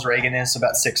as tall as Reagan is, so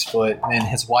about 6 foot. And then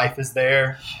his wife is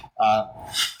there.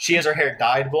 She has her hair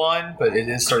dyed blonde, but it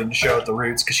is starting to show at the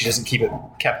roots because she doesn't keep it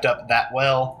kept up that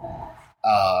well.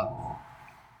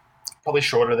 Probably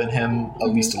shorter than him, at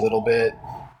least a little bit.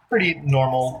 Pretty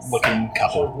normal looking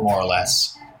couple, more or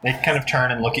less. They kind of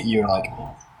turn and look at you and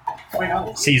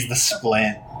like sees the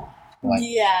splint. Like,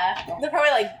 Yeah. They're probably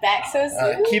like back so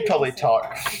soon. he'd probably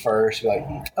talk first. Be like,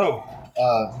 "Oh,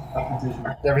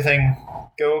 did everything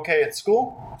go okay at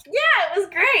school? Yeah, it was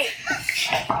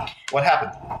great. What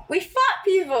happened?" We fought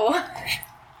people.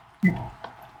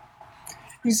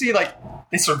 You see, like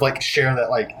they sort of like share that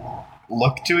like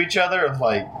look to each other of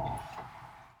like,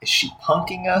 "Is she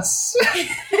punking us?"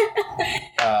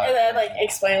 And then I like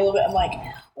explain a little bit. I'm like,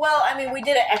 well, I mean, we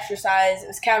did an exercise. It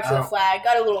was capture the Oh. flag.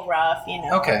 Got a little rough, you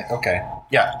know. Okay,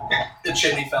 yeah. The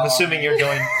chimney fell. I'm assuming you're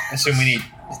going. Assume you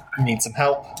need some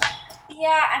help.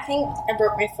 Yeah, I think I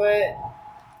broke my foot.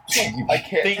 I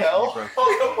can't tell.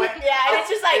 Oh, wait. Yeah, and it's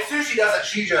just like, As soon as she does it,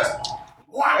 she just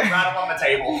right up on the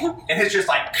table, and it's just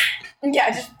like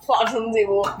yeah, just flops on the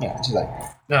table. Yeah, she's like,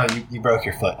 "No, you broke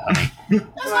your foot, honey." it's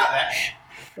not that.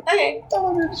 Okay.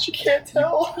 She can't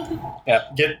tell. Yeah,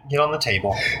 get on the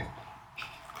table.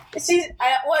 She's, and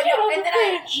then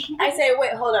I say,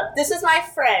 wait, hold up. This is my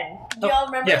friend. Do y'all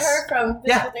remember yes. her from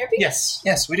physical therapy?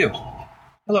 Yes, we do.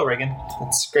 Hello, Reagan.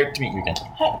 It's great to meet you again.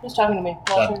 Hi, who's talking to me?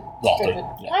 Walter. Walter, Good.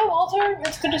 yeah. Hi, Walter.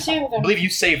 It's good to see you I again. believe you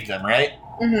saved them, right?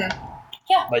 Mm-hmm.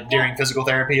 Like during physical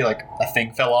therapy, like a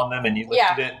thing fell on them and you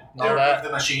lifted it and all that. The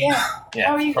machine. Yeah. Yeah,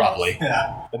 How are you probably.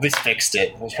 Yeah. At least fixed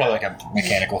it. It was probably like a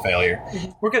mechanical failure.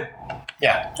 We're good.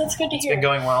 Yeah, That's good to it's hear. been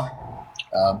going well.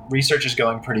 Research is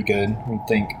going pretty good. We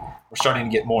think we're starting to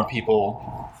get more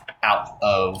people out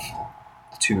of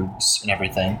the tubes and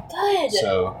everything. Good.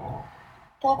 So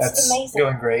That's amazing.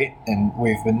 going great, and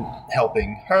we've been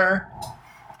helping her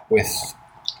with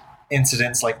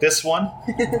incidents like this one.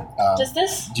 Does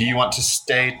this? Do you want to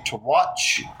stay to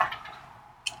watch?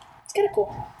 It's kind of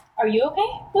cool. Are you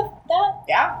okay with that?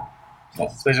 Yeah.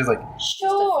 It's basically like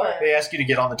Sure. they ask you to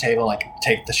get on the table, like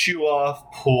take the shoe off,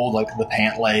 pull like the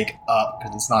pant leg up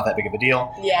because it's not that big of a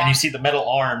deal, Yeah. and you see the metal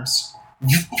arms.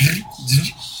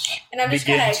 And I'm just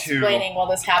begin kind of to- explaining while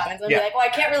this happens. I'll Yeah. be like, well, I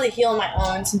can't really heal on my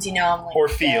own since I'm like or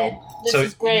dead. feel. This So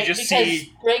is great you just because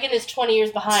see, Reagan is 20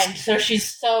 years behind, so she's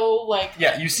so like.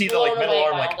 yeah, you see the like blown metal away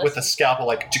arm by like all with a this. scalpel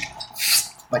like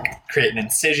create an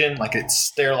incision, like it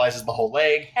sterilizes the whole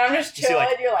leg. And I'm just You see, chilling.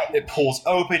 like, You're like, It pulls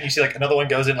open. You see like another one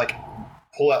goes in, like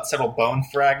pull out several bone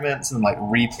fragments and like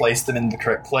replace them in the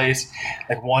correct place.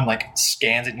 Like one like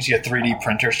scans it and you see a 3D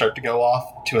printer start to go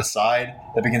off to a side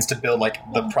that begins to build like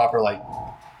the proper like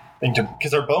thing to,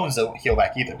 because their bones don't heal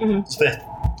back either. Mhm. So they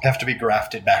have to be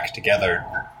grafted back together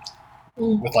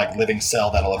with like living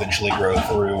cell that'll eventually grow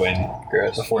through and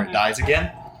Gross. before it dies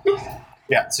again.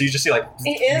 Yeah, so you just see like it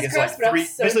is begins, gross, but I'm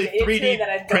so basically jaded to 3D it that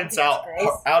I don't prints think it's out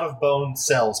gross. out of bone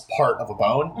cells part of a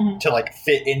bone Mhm. to like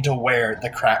fit into where the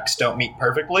cracks don't meet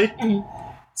perfectly. Mhm.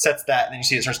 Sets that, and then you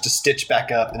see it starts to stitch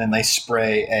back up, and then they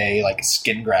spray a like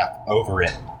skin graft over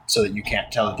it so that you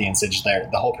can't tell that the incision's there.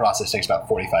 The whole process takes about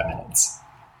 45 minutes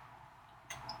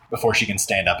before she can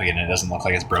stand up again, and it doesn't look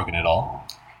like it's broken at all.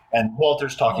 And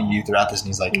Walter's talking to you throughout this, and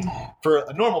he's like, for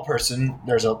a normal person,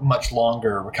 there's a much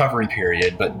longer recovery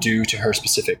period, but due to her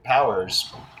specific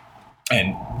powers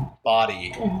and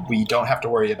body, we don't have to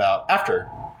worry about after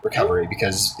recovery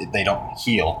because they don't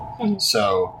heal. Mhm.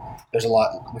 So there's a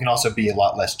lot, we can also be a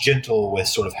lot less gentle with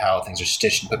sort of how things are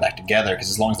stitched and put back together, because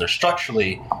as long as they're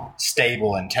structurally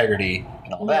stable, integrity,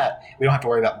 and all that, we don't have to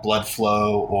worry about blood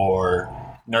flow or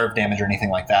nerve damage or anything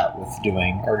like that with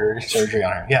doing surgery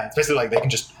on her. Yeah, it's basically like they can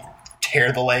just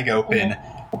tear the leg open,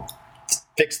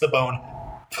 fix the bone,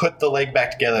 put the leg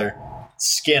back together,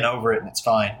 skin over it, and it's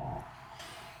fine.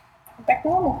 Back to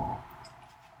normal.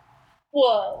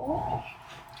 Whoa.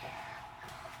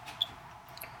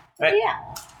 Right. Yeah.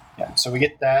 Yeah, so we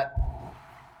get that.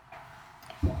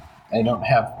 I don't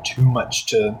have too much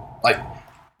to like.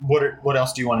 What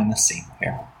else do you want in this scene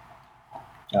here?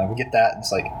 We get that. And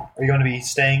it's like, are you going to be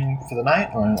staying for the night,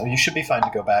 or you should be fine to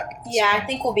go back? at this Yeah, I point.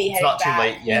 think we'll be it's heading not too back.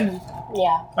 late yet. Mhm. Yeah.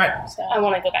 All right, So. I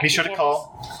want to go back be sure to campus.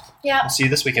 call. Yeah. I'll see you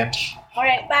this weekend, All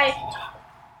right. Bye.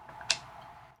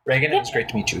 Reagan. It Yep. was great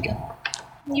to meet you again.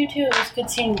 You too. It was good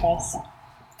seeing you guys.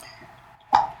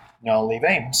 Now I'll leave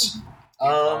Ames.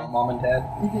 Mom and Dad.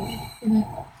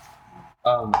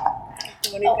 What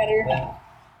is better?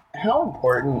 How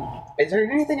important is there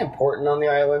anything important on the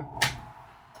island?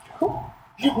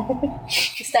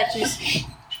 Statues.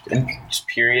 Just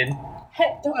period.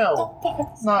 Hey, don't, Well, don't fuck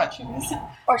with not- statues.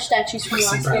 Or statues from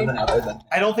last Rather game. than other than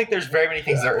I don't think there's very many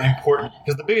things that are important,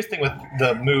 because the biggest thing with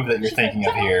the move that you're thinking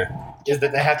of here is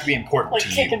that they have to be important Like to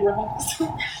you. kicking rocks.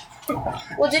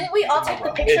 Well, didn't we all take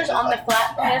the pictures on the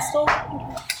flat pedestal?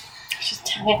 She's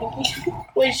tiny.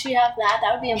 Would she have that?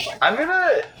 That would be important. I'm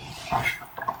gonna.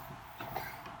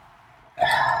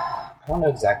 I don't know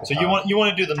exactly. So how. you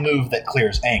want to do the move that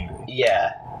clears angry,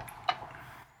 Yeah.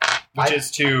 which is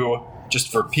to,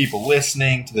 just for people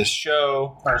listening to this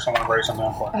show, or someone break something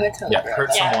important. Oh, it's yeah,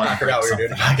 hurt Yeah. someone. I forgot we were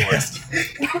doing a something. podcast.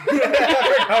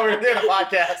 I forgot we were doing a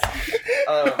podcast.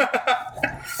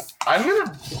 I'm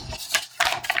gonna.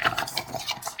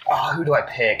 Oh, who do I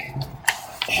pick?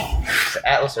 It's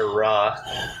Atlas or Ra?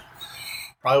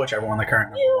 Probably whichever one the current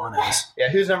number one is. Yeah,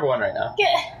 who's number one right now?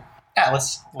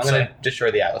 Atlas. I'm gonna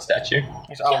destroy the Atlas statue.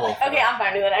 I'll roll for Okay, it. I'm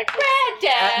fine with it. Actually.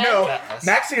 Dad. No, Atlas.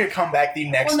 Max is gonna come back the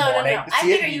next Well, no, morning no. to I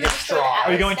see it figure and you be would destroy distraught.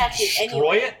 Are you going to statue destroy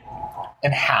anyway. it?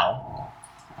 And how?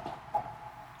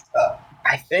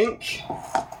 I think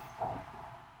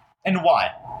And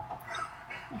why?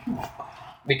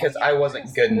 because I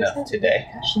wasn't good enough today.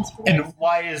 And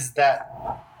why is that?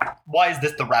 Why is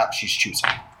this the route she's choosing?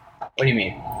 What do you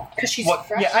mean? Because she's What?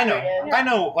 Yeah, frustrated. I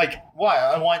know. Like, why?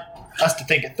 I want us to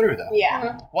think it through, though.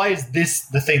 Yeah. Why is this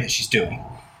the thing that she's doing?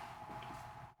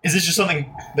 Is this just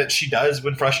something that she does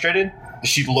when frustrated? Does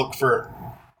she look for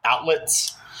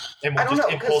outlets and I will don't just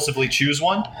know, 'cause- impulsively choose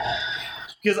one?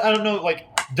 Because I don't know, like,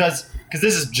 because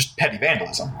this is just petty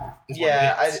vandalism.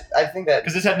 Yeah, I think that.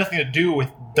 Because this had nothing to do with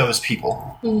those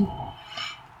people.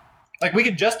 Like, we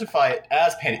can justify it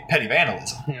as petty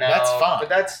vandalism. No, That's fine. but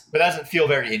that's. But that doesn't feel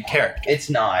very in character. It's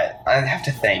not. I have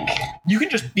to think. You can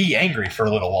just be angry for a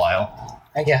little while.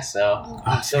 I guess so.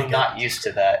 I'm so not used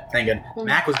to that. Thinking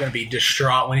Mac was gonna be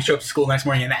distraught when he showed up to school next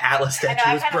morning and the Atlas I know, statue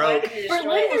I was kinda broke. wanted to destroy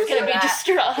Berlin it is going to be that.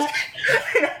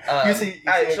 distraught. You see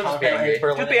I- a she'll just be comment, angry. it's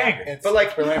Berlin, Just be angry. it's But,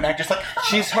 like, Berlin and Mac just like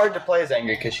She's hard to play as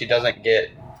angry because she doesn't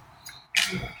get.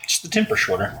 Just the temper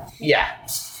shorter. Yeah.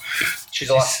 She's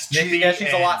a lot snippy.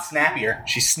 she's a lot snappier.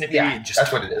 She's snippy, Yeah, just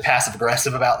that's what it is. passive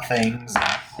aggressive about things.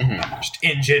 Mhm. Just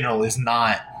in general is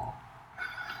not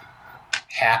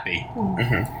happy.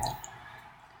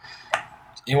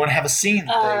 Anyone have a scene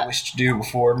that they wish to do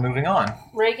before moving on?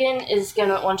 Reagan is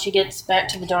gonna, once she gets back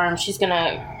to the dorm, she's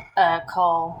gonna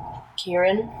call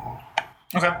Kieran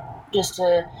Okay. just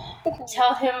to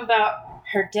tell him about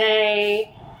her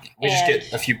day. We just And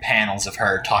get a few panels of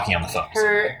her talking on the phone.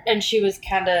 And she was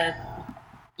kind of,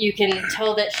 you can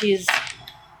tell that she's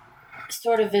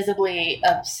sort of visibly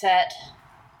upset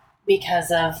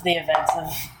because of the events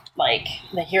of like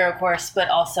the hero course, but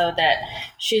also that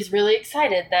she's really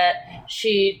excited that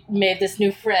she made this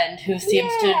new friend who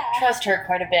seems to trust her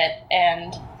quite a bit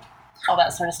and all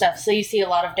that sort of stuff. So you see a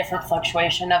lot of different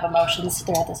fluctuation of emotions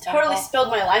throughout this time. Totally spilled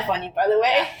my life on you, by the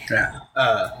way.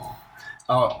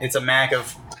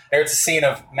 It's a scene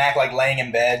of Mac like laying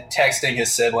in bed, texting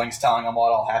his siblings, telling them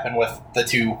what all happened with the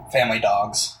two family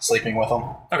dogs sleeping with him.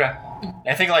 Okay.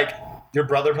 I think like your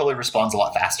brother probably responds a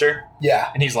lot faster, Yeah.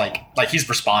 and he's like he's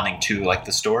responding to like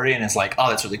the story, and is like, oh,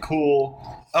 that's really cool.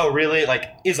 Oh, really?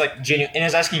 Like is like genuine, and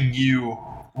is asking you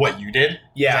what you did.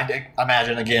 Yeah. 'Cause I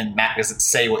imagine again, Matt doesn't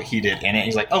say what he did in it.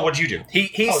 He's like, oh, what'd you do?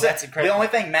 He Oh, said, that's incredible. The only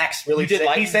thing Max really You did said, he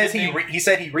lightning says bending? he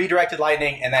said he redirected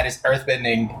lightning and that his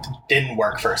earthbending didn't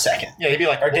work for a second. Yeah, he'd be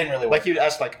like, Or didn't really work. like you'd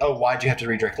ask like, oh, why'd you have to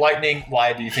redirect lightning?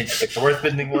 Why do you think like the earth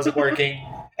bending wasn't working?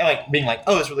 And like being like,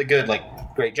 oh, it's really good. Like,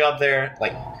 great job there.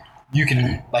 Like, you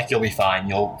can like you'll be fine.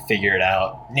 You'll figure it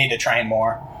out. Need to train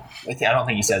more. Like, I don't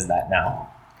think he says that now.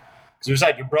 Because it's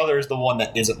like your brother is the one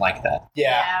that isn't like that.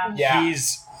 Yeah.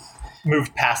 He's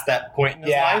moved past that point in his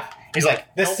Yeah. life. He's like,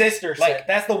 The nope. sister, like-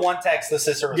 that's the one text the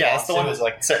sister responds Yeah, it's the one to is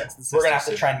like, it's the we're gonna have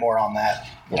sister to train more on that.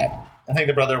 Yeah. I think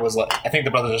the brother's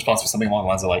response was something along the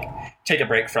lines of like, take a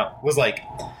break from, was like,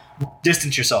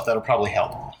 distance yourself. That'll probably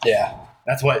help. Yeah.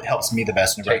 That's what helps me the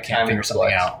best whenever I Take can't time figure to something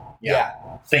reflect. out. Yeah.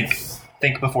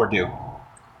 Think before do.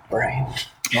 Brain.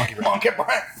 Monkey brain. Monkey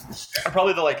brain. Or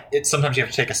probably the like, it's sometimes you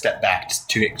have to take a step back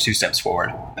to two steps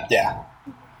forward. Yeah.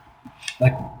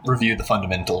 Like review the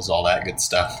fundamentals, all that good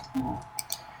stuff.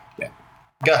 Yeah.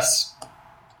 Gus.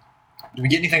 Do we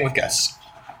get anything with Gus?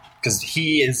 Because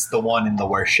he is the one in the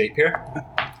worst shape here.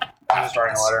 I'm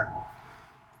starting a letter.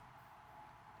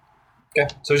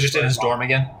 Okay. So he's just in his dorm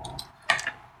again.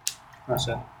 That's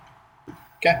it.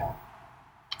 Okay.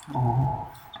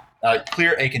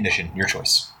 Clear a condition, your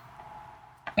choice.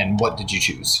 And what did you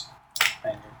choose?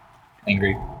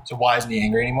 Angry. So why isn't he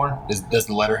angry anymore? Does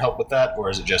the letter help with that, or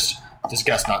is it just does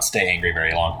Gus not stay angry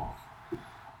very long?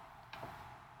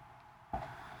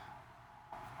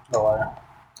 The letter.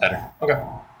 Letter. Okay.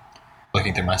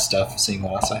 Looking through my stuff, seeing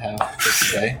what else I have for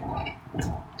today.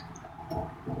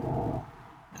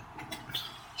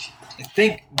 I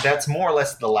think that's more or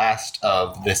less the last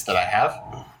of this that I have.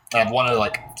 I have one other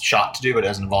like shot to do, but it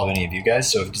doesn't involve any of you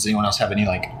guys. So does anyone else have any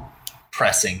like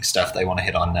pressing stuff they want to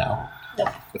hit on now? Nope.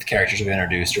 With characters we've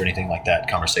introduced or anything like that,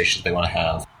 conversations they want to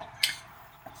have.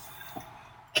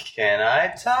 Can I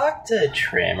talk to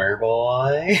Trimmer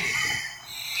Boy?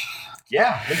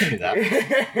 Yeah, we can do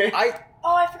that.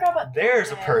 Oh, I forgot about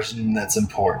There's a person that's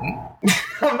important.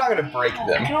 I'm not gonna break I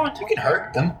them. kinda want to You can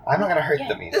hurt them. I'm not gonna hurt Yeah.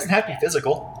 them It either. doesn't have to be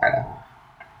physical. I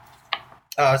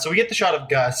know. So we get the shot of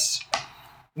Gus.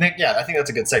 Yeah, I think that's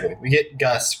a good segue. We get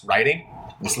Gus writing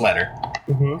this letter,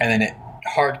 Mm-hmm. and then it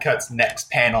hard cuts.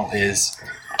 Next panel is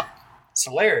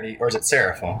Celerity, or is it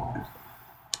Seraphim?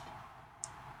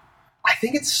 I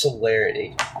think it's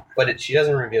Celerity, but she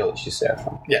doesn't reveal that she's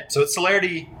Seraphim. Yeah, so it's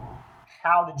Celerity.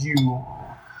 How did you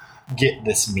get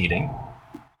this meeting?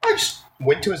 I just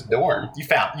went to his dorm. You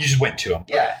just went to him.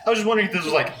 Yeah. I was just wondering if this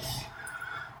was like,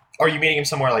 are you meeting him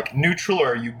somewhere like neutral, or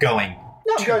are you going?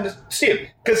 No, I'm going to see him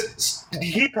because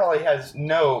he probably has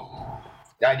no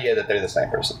idea that they're the same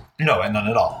person. No, and none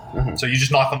at all. Mhm. So you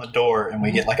just knock on the door, and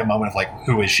we get like a moment of like,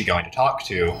 who is she going to talk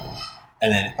to?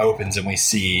 And then it opens, and we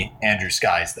see Andrew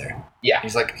Skies there. Yeah.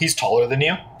 He's taller than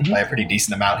you Mhm. by a pretty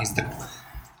decent amount. He's the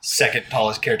second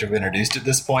tallest character we've introduced at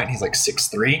this point. He's like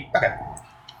 6'3". Okay.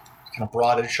 Kind of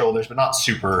broad shoulders, but not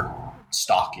super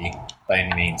stocky by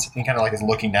any means. He kind of like is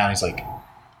looking down. He's like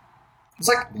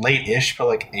late-ish,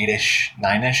 probably like 8-ish,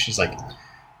 9-ish. He's like,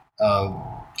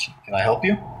 can I help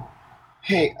you?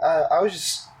 Hey,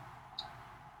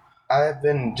 I've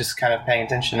been just kind of paying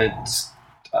attention,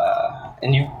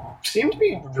 and you seem to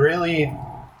be really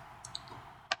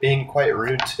being quite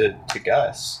rude to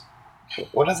Gus.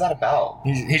 What is that about?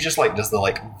 He just like does the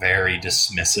like very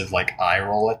dismissive like eye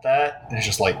roll at that, and it's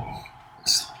just like,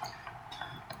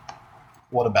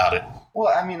 what about it?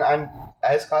 Well, I mean, I'm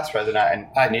as class president,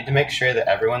 I need to make sure that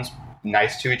everyone's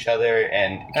nice to each other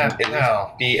and can at least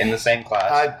no. be in the same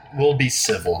class? I will be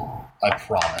civil. I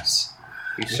promise.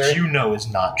 You Which sure? you know is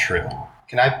not true.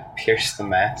 Can I pierce the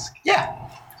mask? Yeah.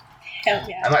 Hell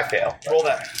yeah. I might fail. Roll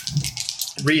that.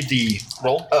 Read the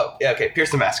roll. Oh, yeah, okay.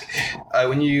 Pierce the mask.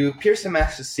 When you pierce the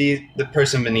mask to see the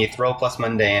person beneath, roll plus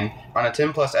mundane. On a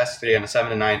 10 plus, ask 3. On a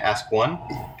 7 to 9, ask 1.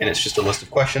 And it's just a list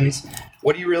of questions.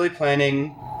 What are you really planning?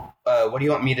 What do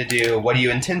you want me to do? What do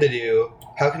you intend to do?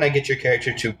 How can I get your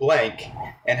character to blank?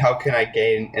 And how can I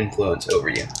gain influence over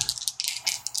you?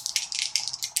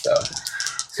 So,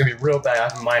 it's going to be real bad.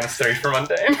 I have minus 3 for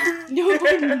mundane. No.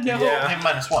 I have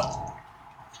 -1.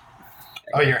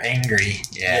 Oh, you're angry.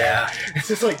 Yeah. It's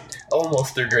just like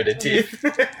almost through gritted teeth.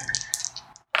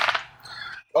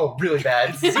 Oh, really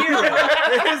bad. 0.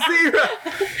 0.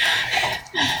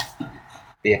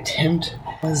 The attempt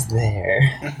was there.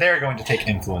 They're going to take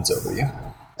influence over you.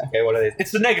 Okay, what are they?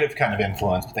 It's the negative kind of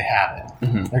influence, but they have it.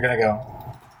 Mhm. They're going to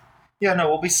go, yeah, no,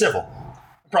 we'll be civil.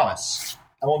 I promise.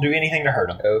 I won't do anything to hurt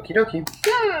him. Okie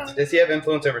dokie. Does he have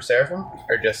influence over Seraphim?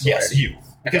 Or just Yes, Solarity? you.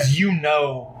 Because you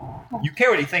know, you care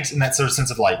what he thinks in that sort of sense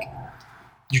of like,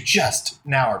 you just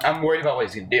now are, I'm worried about what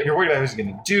he's going to do. you're worried about what he's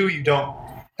going to do, you don't,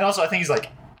 and also I think he's like,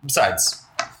 besides,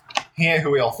 he ain't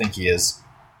who we all think he is.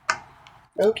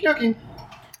 Okie dokie.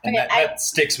 And Okay, that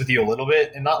sticks with you a little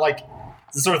bit, and not like,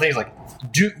 it's the sort of thing is like,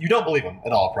 you don't believe him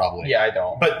at all, probably. Yeah, I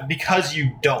don't. But because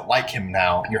you don't like him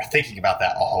now, you're thinking about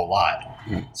that a whole lot.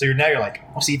 So you're like,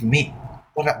 what's he even mean?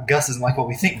 What about Gus isn't like what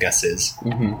we think Gus is?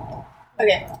 Mm-hmm.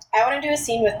 Okay, I want to do a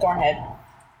scene with Thornhead.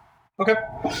 Okay.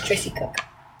 Tracy Cook.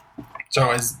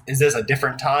 So is this a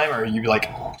different time, or are you like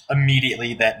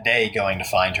immediately that day going to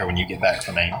find her when you get back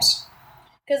from Ames?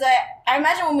 Because I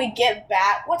imagine when we get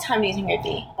back, what time do you think it'd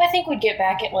be? I think we'd get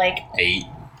back at like 8.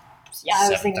 yeah, I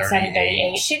was thinking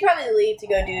 7:38. She'd probably leave to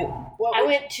go do. What I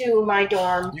went to my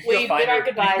dorm. You can go We find did our her-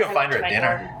 you can goodbyes. go I find went her to at my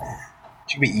dinner. dorm.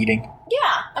 She could be eating.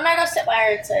 Yeah, I'm gonna go sit by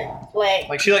her to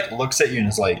Like she like looks at you and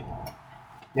is like,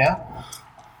 "Yeah,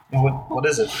 what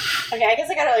is it?" Okay, I guess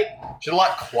I gotta like. She's a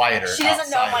lot quieter. She doesn't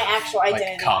know outside my of, actual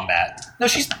identity. Like combat. No,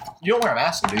 you don't wear a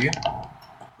mask, do you?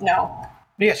 No.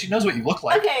 Yeah, she knows what you look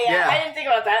like. Okay, yeah, Yeah. I didn't think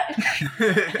about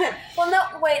that. Well,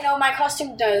 no, wait, no, my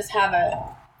costume does have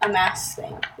a mask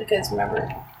thing because remember,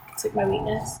 it's like my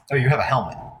weakness. Oh, you have a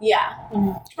helmet. Yeah.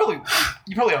 You probably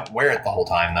don't wear it the whole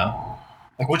time though.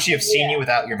 Like, would she have seen Yeah. you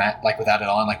without your without it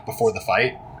on, like before the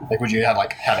fight? Like, would you have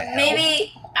it held?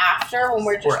 Maybe after when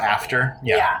we're just Or after?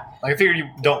 Yeah. Like, I figured you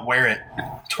don't wear it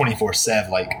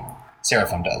 24/7 like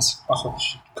Seraphim does. Also,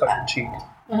 cut your cheek.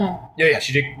 Yeah.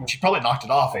 She did. She probably knocked it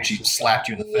off and she slapped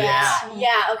you in the face. Yeah.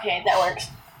 Yeah. Okay, that works.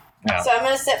 Yeah. So I'm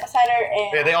gonna sit beside her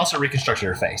and Yeah, they also reconstructed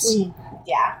her face.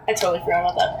 yeah, I totally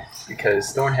forgot about that.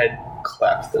 Because Thornhead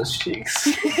clapped those cheeks.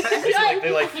 They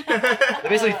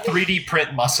basically 3D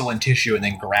print muscle and tissue and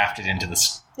then graft it into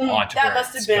this onto That where must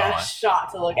have it's been a gone.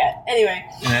 shot to look at. Anyway,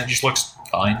 And it just looks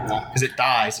fine because it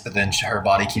dies, but then her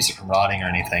body keeps it from rotting or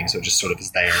anything, so it just sort of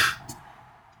is there.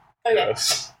 okay,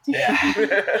 Gross. Yeah.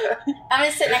 I'm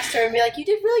gonna sit next to her and be like, "You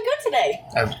did really good today."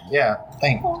 Yeah.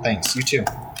 Thanks. You too.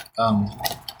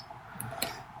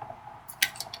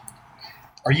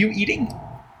 Are you eating?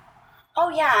 Oh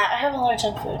yeah, I have a lot of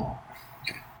junk food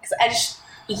because I just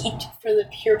eat for the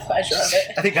pure pleasure of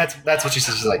it. I think that's what she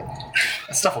says. She's like,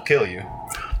 that stuff will kill you.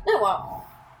 No, it won't.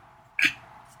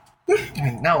 I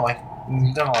mean, no, like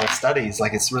you've done a lot of studies.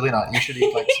 Like, it's really not. You should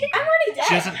eat like. I'm already dead.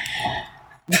 She doesn't.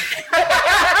 I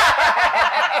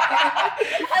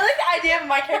like the idea of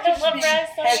my character just being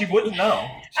heavy. She wouldn't know.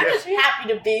 I'm just happy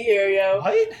to be here, yo.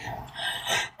 What?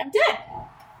 I'm dead.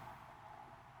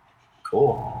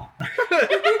 Cool.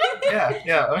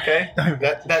 yeah, okay.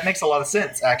 That makes a lot of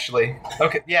sense, actually.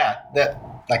 Okay, yeah, that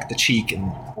like the cheek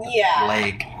and Yeah.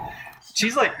 leg.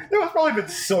 She's like, That would probably been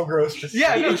so gross to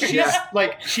yeah, see. no, she's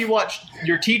like, she watched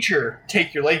your teacher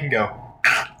take your leg and go,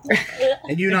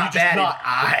 And you not not bad. not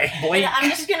eye And blink. I'm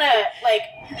just gonna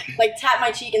like tap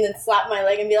my cheek and then slap my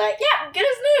leg and be like, "Yeah, good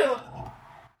as new."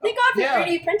 Thank God for Yeah.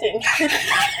 3D printing.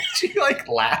 She like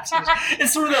laughs.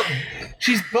 It's sort of that.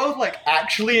 She's both like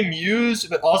actually amused,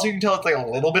 but also you can tell it's like a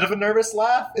little bit of a nervous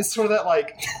laugh. It's sort of that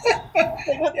like,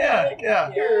 Like, what the yeah, heck?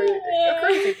 yeah. You're a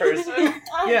crazy person.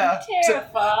 I'm Yeah. So-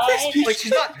 terrified. Like,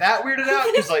 she's not that weirded out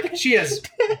because like she has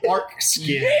bark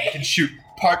skin and can shoot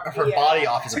part of her Yeah. body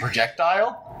off as a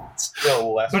projectile,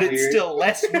 Still less but weird. it's still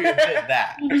less weird than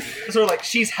that. It's sort of like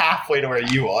she's halfway to where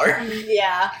you are.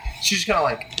 Yeah. She's just kind of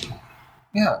like,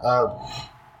 yeah.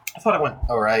 I thought it went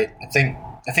all right. I think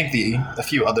a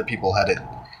few other people had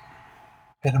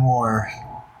a more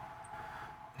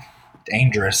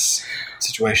dangerous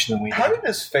situation than we How did. did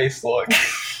his face look?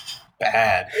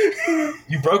 bad.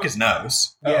 You broke his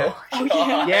nose. Yeah. Oh,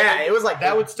 yeah. Yeah, it was like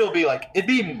That would still be like it'd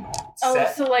be Oh,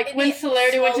 set. so like It'd when be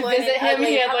Celerity went to swollen visit and him, ugly,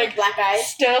 he had probably like black eyes.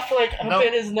 stuff like up No,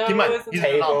 in his nose. he might- and he's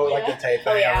stuff. table, Yeah. like the tape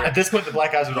Oh, thing. yeah. At this point, the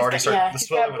black eyes would already start. Yeah, The he's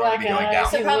swelling got would already be black going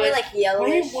eyes. down. So probably like What do you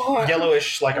yellowish. want?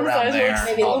 Yellowish, like His around eyes there, look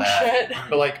maybe all look that. shut.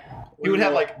 But like you would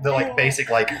have like the like basic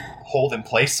like hold in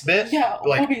place bit. Yeah,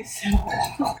 Like that'd be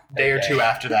so day or two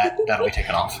after that, that'll be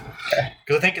taken off.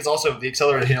 Because I think it's also the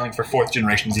accelerated healing for 4th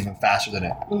generation is even faster than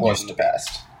it Was in the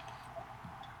past.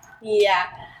 Yeah.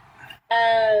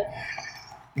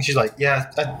 And she's like,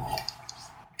 yeah, I'm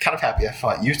kind of happy I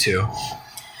fought you two.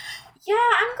 Yeah,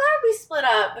 I'm glad we split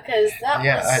up because that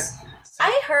Yeah, was.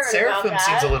 I heard about Seraphim that.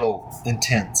 seems a little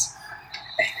intense.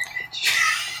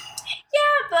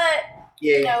 Yeah, but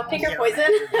you know, pick your poison.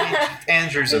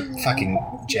 Andrew's a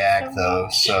fucking jag though,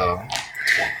 so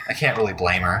I can't really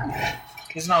blame her.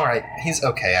 He's an alright. He's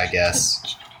okay, I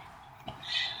guess.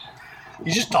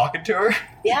 You just talking to her?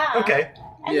 Yeah. Okay.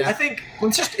 Yeah. I think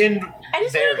let's just end I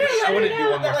just there. wanted to let I wanna her do know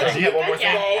one more that, like, thing. Do you have one more thing?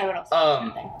 today. I would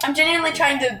also I'm genuinely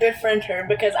trying to befriend her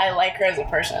because I like her as a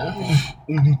person.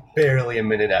 Barely a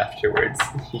minute afterwards,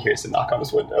 he hears a knock on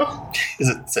his window. Is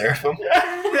it Seraphim?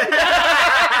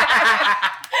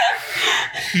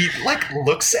 He like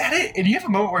looks at it, and you have a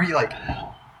moment where he like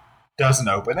doesn't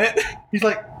open it. He's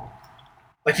like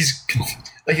he's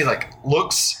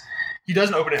looks. He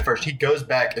doesn't open it first. He goes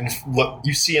back and look.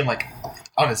 You see him like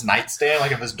on his nightstand,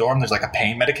 like of his dorm. There's like a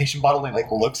pain medication bottle, and he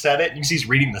like looks at it. And you see he's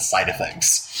reading the side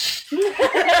effects.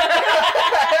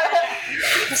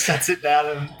 Sets it down,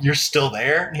 and you're still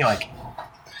there. And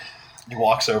he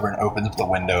walks over and opens up the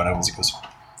window and opens. He goes,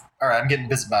 "All right, I'm getting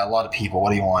visited by a lot of people. What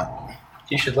do you want?"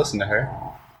 You should listen to her.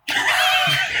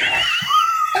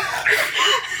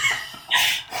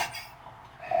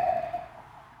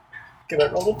 Can I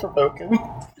roll to provoke him?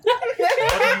 What do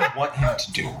you want him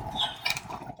to do?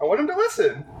 I want him to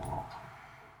listen.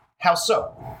 How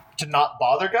so? To not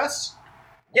bother Gus?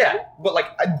 Yeah, but like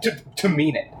to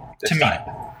mean it. To mean it.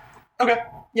 Okay.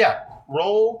 Yeah.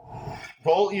 Roll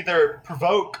either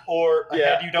provoke or a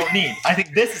Yeah. head you don't need. I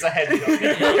think this is a head you don't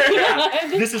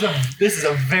need. This is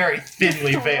a very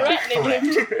thinly veiled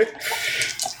Threatening him. threat.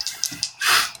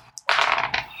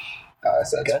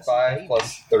 So Gus, that's 5 8.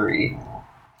 plus 3.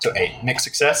 So 8. Mixed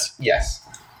success. Yes.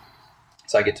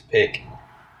 So I get to pick.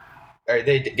 Or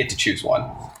they get to choose one.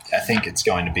 I think it's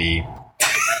going to be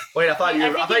Wait, I thought you I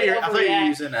were. I think thought you you were overreact.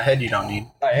 using a head you don't need.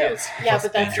 I am. his Yeah, plus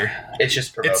but that's- danger. It's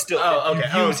just provoke. It's still Oh, okay.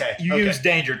 You, use, Okay. you Okay. use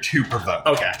danger to provoke.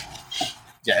 Okay.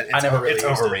 Yeah, it's, I never really it's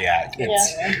used it. overreact.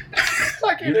 It's,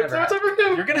 I can't You influence never over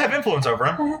him. You're gonna have influence over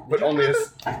him. But only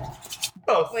as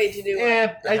Both. Wait, to do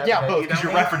what? Yeah, both. Because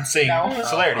you're referencing No.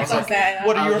 celerity. That's what I'm saying.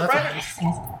 What are you Oh, afraid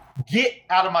of? Get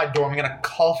out of my dorm. I'm gonna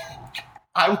call.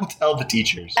 I will tell the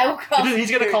teachers. I will call.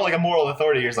 He's gonna call like a moral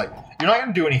authority. He's like, "You're not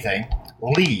gonna do anything.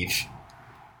 Leave."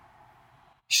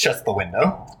 Shuts the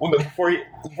window. well, before he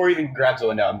even grabs the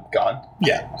window, I'm gone.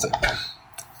 Yeah. It's like,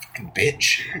 fucking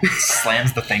bitch.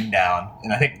 Slams the thing down,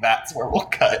 and I think that's where we'll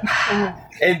cut.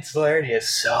 And Celerity is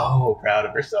so proud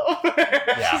of herself.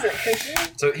 Yeah.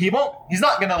 So he won't. He's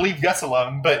not gonna leave Gus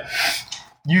alone, but.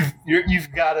 You've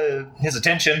got his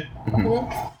attention,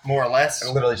 more or less.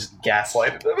 I literally just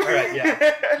gaslighted him. All right,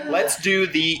 yeah. Let's do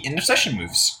the intercession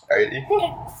moves. Alrighty.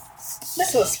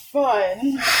 This was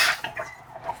fun.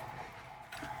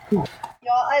 Y'all,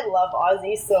 I love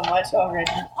Ozzy so much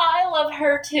already. I love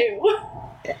her too.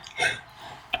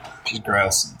 She's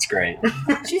gross. It's great.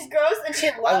 She's gross and she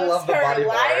loves love the her body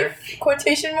life.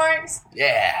 Quotation marks.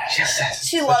 Yeah.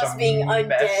 She loves being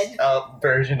undead. Up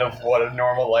version of what a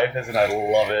normal life is, and I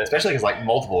love it. Especially because like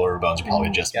multiple overbones are probably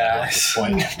just better at this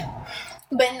point.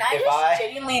 But I If just I-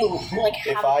 genuinely like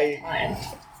have if a I- good time.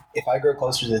 If I grow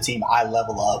closer to the team, I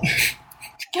level up.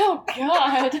 Oh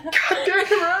God.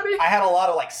 I had a lot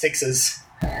of like 6s.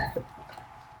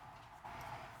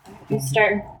 You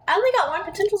start. I only got one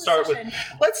potential decision.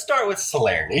 Let's start with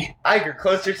celerity. I grew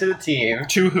closer to the team.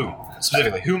 To who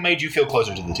specifically? Who made you feel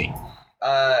closer to the team,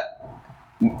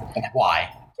 and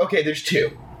why? Okay, there's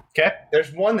 2. Okay.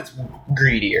 There's one that's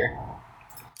greedier.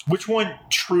 Which one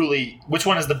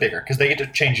is the bigger? Because they get to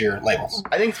change your labels.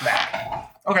 I think it's Mac.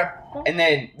 Okay. And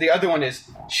then the other one is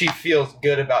she feels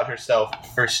good about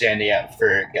herself for standing up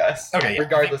for Gus. Okay. Yeah.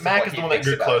 Regardless Mac of what is he the one that thinks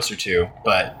grew about. closer to,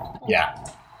 but yeah.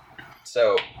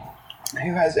 So,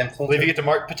 who has I influence? believe you get to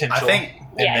mark potential. I think- and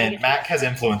Yeah, you then get- Mac has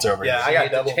influence over Yeah, you. I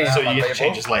got double change now So on you my get to label.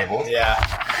 change his label.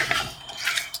 Yeah.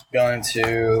 Going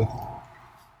to.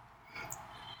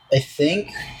 I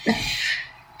think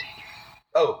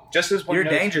Oh, just as one your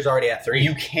note, danger's already at 3.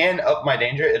 you can up my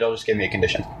danger. It'll just give me a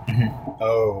condition.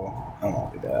 Oh, I don't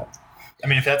want to do that. I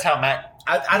mean, if that's how Mac.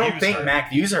 I don't views think her. Mac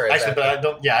views her as Actually, that. but I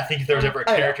don't. Yeah, I think if there was ever a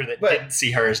Oh, yeah. character that But didn't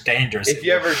see her as dangerous, If it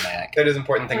you would ever, be Mac. that is an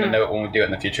important thing to note when we do it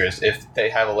in the future. Is if they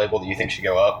have a label that you think should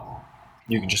go up.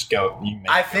 You can just go. You make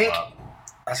I it go think- up.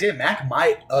 I see Mac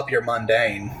might up your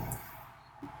mundane.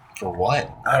 For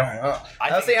what? I don't know. I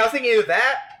I was thinking either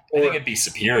that I or think it'd be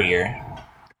superior.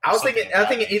 I was something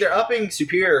thinking either upping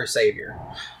superior or savior.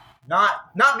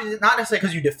 Not necessarily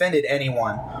because you defended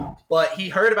anyone, but he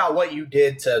heard about what you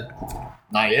did to.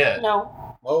 Not yet.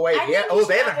 No. Oh wait, I yeah. think Oh, we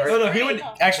they should haven't have heard. No, no, he would.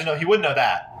 Actually, no, he would know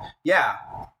that. Yeah,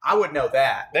 I would know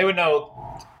that. They would know.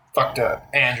 Fucked up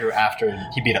Andrew after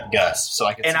he beat up Gus, so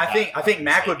I could. And see I think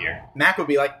Mac would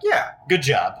be like, yeah, Good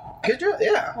job. good job,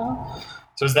 yeah.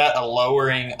 So is that a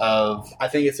lowering of I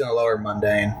think it's in a lower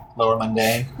mundane. lower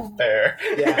mundane? Fair.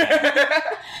 Yeah.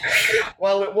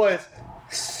 Well, it was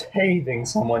saving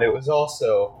someone. It was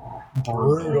also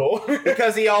brutal.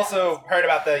 Because he also heard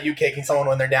about you kicking someone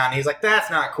when they're down. And he's like, that's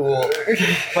not cool.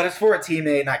 But it's for a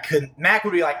teammate, and I couldn't. Mac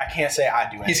would be like, I can't say I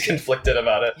do anything. He's conflicted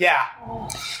about it. Yeah.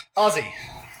 Ozzy.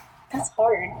 That's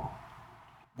hard.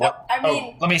 What? I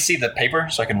mean- let me see the paper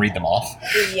so I can read them off.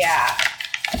 Yeah.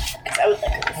 Because I would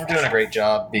like. We're doing a great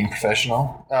job being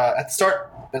professional. At the start,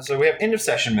 so we have end of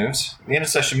session moves. The end of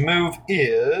session move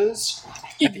is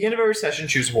at the end of every session,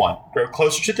 choose one. Grow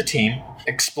closer to the team.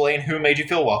 Explain who made you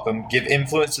feel welcome. Give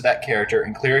influence to that character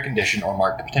and clear a condition or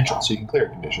mark the potential. So you can clear a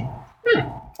condition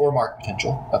or mark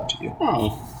potential. Up to you.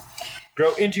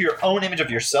 Grow into your own image of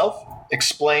yourself.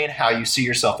 Explain how you see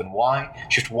yourself and why.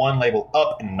 Shift one label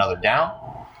up and another down.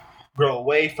 Grow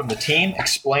away from the team.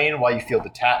 Explain why you feel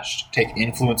detached. Take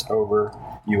influence over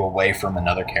you away from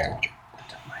another character.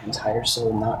 My entire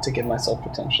soul not to give myself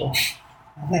potential.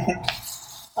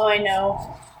 Oh, I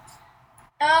know.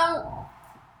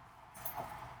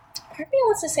 Part of me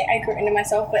wants to say I grew into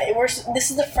myself, but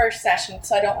this is the first session,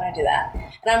 so I don't want to do that.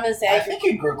 And I'm going to say I think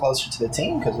you grew closer to the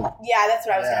team because yeah, that's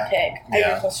what I was going to pick. I Yeah.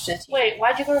 grew closer to the team. Wait,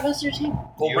 why'd you go to host your team?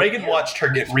 Well, Reagan watched her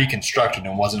get reconstructed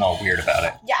and wasn't all weird about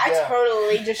it. Yeah, I Yeah.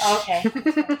 totally just Okay.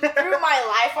 threw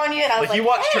my life on you, and I was Like, like, you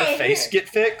watched hey, her face get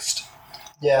fixed.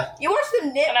 yeah. You watched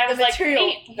them knit And I was the like, material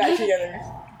neat. back together.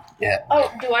 Yeah.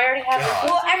 Oh, do I already have God.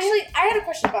 influence? Well, actually, I had a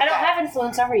question about I don't that. have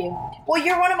influence over you. Well,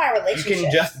 you're one of my You relationships.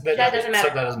 can just, That doesn't matter.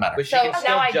 So that doesn't matter. but she So can now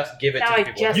still I- just give it now to I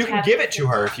people. just- You can have give it to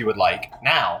influence. her if you would like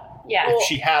now. Yeah. Well, If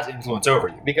she has influence over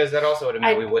you. Because that also would mean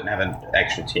I- we wouldn't have an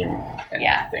extra team. And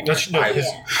Yeah. thing. No, because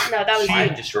No, that was Fine,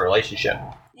 you. just a relationship.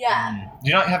 yeah. do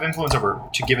you not have influence over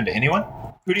to give into anyone?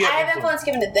 Who do you I have have influence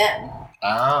given to them.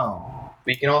 Oh.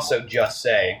 But you can also just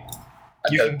say,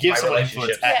 You can give my someone relationship.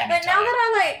 influence. Yeah, but now that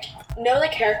I like know the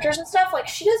characters and stuff, like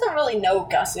she doesn't really know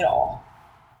Gus at all.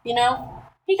 You know?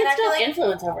 He can And I still feel like-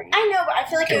 influence over you. I know, but I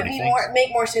feel like Care it would what he be thinks.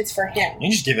 make more sense for him. You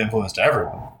can just give influence to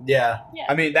everyone. Yeah. Yeah.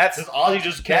 I mean, that's Does Ozzy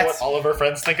just care what That's- all of her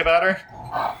friends think about her?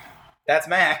 that's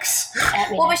Max. At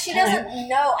me Well, but next she time. doesn't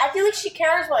know. I feel like she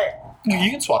cares what.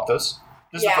 You can swap those.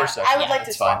 This is yeah, the first session. I would like to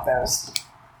It's swap fine. those.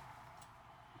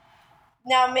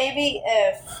 Now, maybe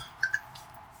if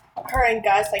her and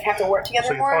Gus like have to work together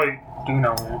So you more. probably do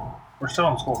know that. We're still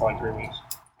in school for like 3 weeks.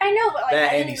 I know, but like That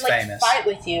I and didn't he's like famous. fight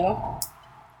with you.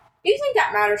 Do you think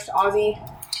that matters to Ozzy?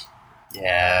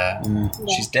 Yeah. Yeah.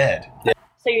 She's dead.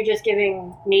 So you're just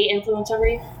giving me influence over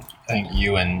you? I think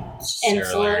you and Sarah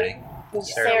Insolent. Larity.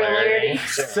 Sarah Larity.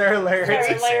 Sarah Larry.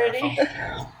 Sarah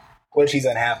Larity. When she's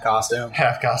in half costume.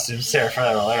 Half costume, Sarah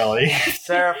Larity.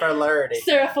 Sarah Larry.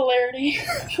 Sarah Falarity.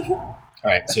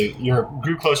 Alright, so you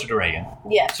grew closer to Reagan.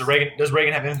 Yes. So does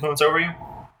Reagan have influence over you?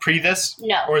 Pre this?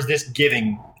 No. Or is this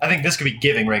giving? I think this could be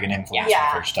giving Reagan influence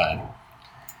Yeah. for the first time.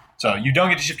 So you don't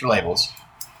get to shift your labels.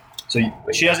 So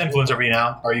she has influence over you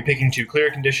now. Are you picking to clear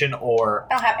a condition or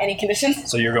I don't have any conditions.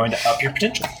 so you're going to up your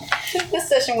potential? This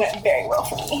session went very well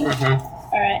for me. Mm-hmm.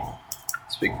 All right.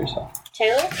 Speak for yourself.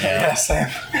 Taylor? Yeah, Sam.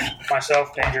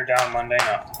 Myself, danger down, Monday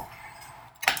up.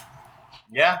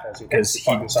 Yeah, because he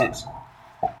fucking did. sucks.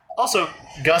 Also,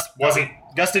 Gus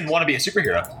didn't want to be a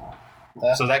superhero.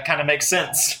 Yeah. So that kind of makes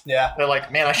sense. Yeah. They're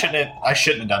like, man, I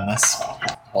shouldn't have done this.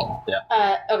 Well,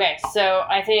 Okay, so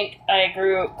I think I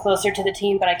grew closer to the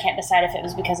team, but I can't decide if it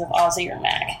was because of Ozzy or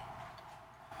Mac.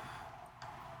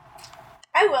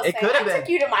 I will It say, could have I been. took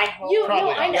you to my home. You-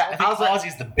 probably No, I not. know. I think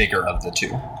Ozzy's the bigger of the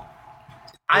two.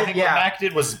 I think what Mac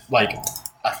did was like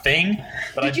a thing,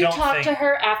 but Did I you don't talk think to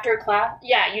her after class?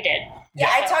 Yeah, you did. Yeah,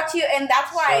 I talked to you, and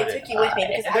that's why I So took you with me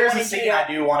because I There's a wanted scene you. I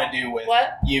do want to do with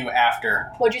What? you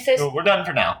after. What'd you say? Well, we're done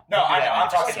for now. No, I know. I'm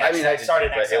talking. I mean, I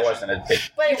started started, but it wasn't a big.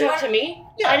 But You one- talked to me?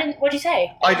 Yeah. I didn't. What'd you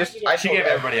say? She gave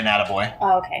everybody an attaboy.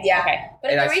 Oh, okay. Yeah. Okay.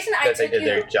 But And the reason I that they took did you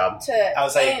their job. to I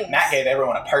was like, Ames Matt gave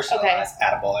everyone a personalized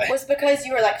attaboy. was because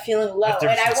you were like feeling low, That's the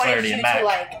and I difference wanted between you Clarity to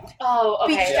and like Oh,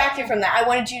 be okay. distracted from that. I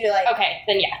wanted you to like. Okay,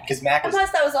 then yeah. Because Mac And was.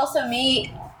 plus, that was also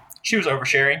me She was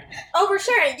oversharing.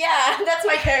 oversharing. Yeah, that's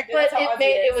my character. But That's how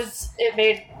it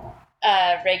made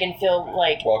Reagan feel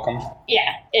like, Welcome.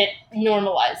 yeah, it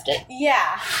normalized it.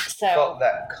 Yeah. So Felt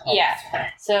that. yeah.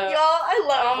 So Y'all, I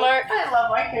love Mark. I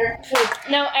love my character.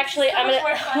 no, actually, I'm So much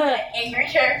more fun than gonna an angry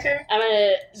character. I'm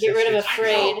gonna get rid of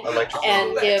Afraid Electric.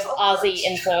 and give Ozzy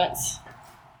influence.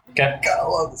 Okay.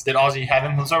 Did Ozzy have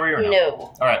influence over you or no? No,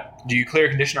 All right. Do you clear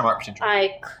condition or mark potential?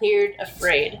 I cleared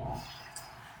Afraid.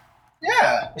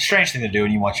 Yeah. A strange thing to do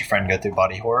when you watch your friend go through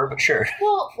body horror, but sure.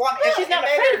 Well, she's not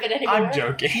afraid of it anymore. I'm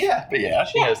joking. Yeah. But yeah.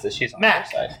 She knows that she's on Matt.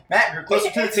 her side. Matt grew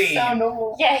closer to the It's team. so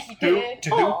normal. Yeah, he Who? did. To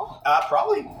who? Aw.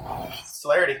 Probably.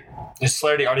 Celerity. Does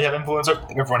Celerity already have influence? Or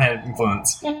everyone had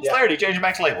influence. Mhm. Yeah. Celerity, change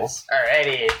Max labels.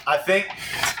 Alrighty. I think.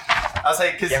 I'll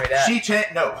say because Give me that. she changed.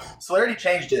 No, Celerity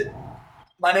changed it.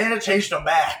 My Nana changed to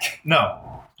Mac. No.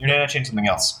 Your Nana changed something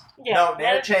else. Yeah. No,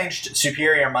 Nana changed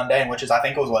Superior and Mundane, which is I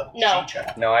think was what No. she chose.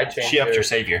 No, I changed. She upped her. your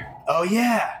savior. Oh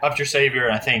yeah. Upped your savior,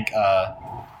 and I think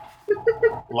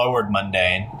lowered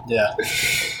mundane. Yeah.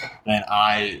 And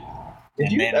I. Did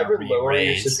and you Nana ever lower your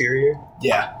re-raised. superior?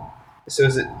 Yeah. So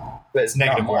is it? But It's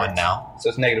negative not 1 marked. now. So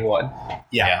it's -1.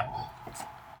 Yeah.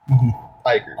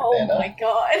 I agree with Oh Nana. my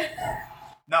god.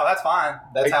 No, that's fine.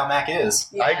 That's how Mac is.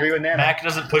 Yeah. I agree with Nana. Mac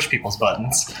doesn't push people's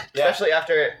buttons. Yeah. Especially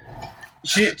after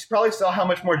she probably saw how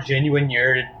much more genuine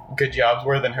your good jobs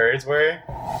were than hers were.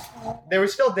 They were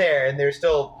still there and they were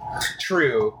still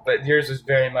true, but yours was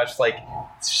very much like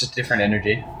it's just different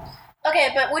energy. Okay,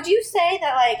 but would you say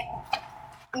that like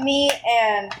me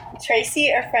and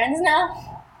Tracy are friends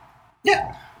now?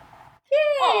 Yeah.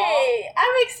 Yay!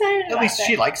 I'm excited At about least that.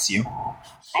 she likes you.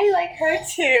 I like her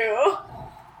too.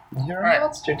 You're Right. a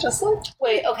monster, just like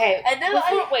Wait, okay. I know.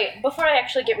 Before I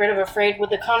actually get rid of Afraid, would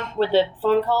the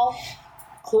phone call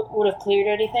would have cleared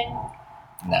anything?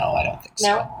 No, I don't think so.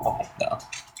 No. Okay. No.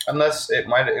 unless it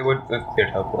would have cleared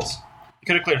hopeless It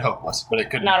could have cleared hopeless, but it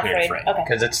couldn't Not have cleared afraid. afraid. Okay.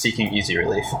 because it's seeking easy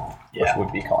relief, Yeah. which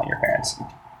would be calling your parents.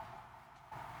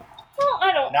 Well,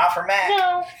 I don't. Not for Mac.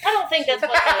 No, I don't think that's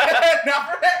what.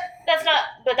 Not for Mac. That's not.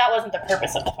 But that wasn't the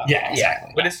purpose of the phone. Yeah,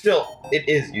 exactly. But it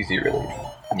is easy relief.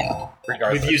 Yeah.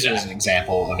 Regardless. We've used it as an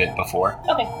example of it before.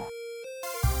 Okay.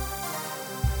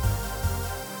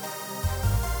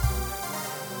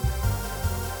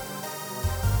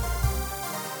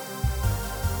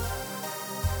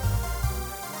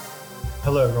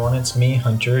 Hello, everyone. It's me,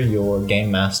 Hunter, your game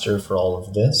master for all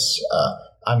of this.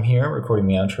 I'm here recording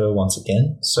the outro once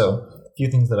again. So, a few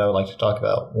things that I would like to talk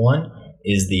about. One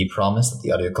is the promise that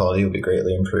the audio quality will be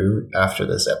greatly improved after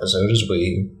this episode, as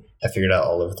we have figured out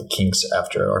all of the kinks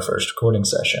after our first recording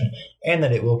session, and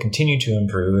that it will continue to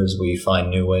improve as we find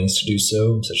new ways to do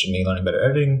so, such as me learning better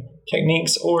editing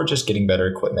techniques or just getting better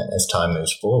equipment as time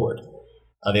moves forward.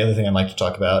 The other thing I'd like to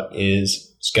talk about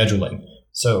is scheduling.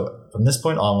 So from this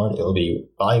point onward, it will be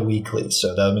bi-weekly.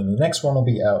 So that will mean the next one will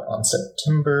be out on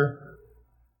September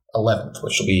 11th,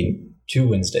 which will be 2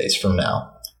 Wednesdays from now.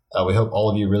 We hope all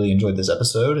of you really enjoyed this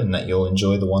episode and that you'll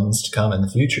enjoy the ones to come in the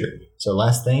future. So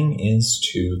last thing is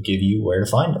to give you where to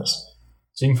find us.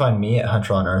 So you can find me at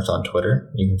Hunter on Earth on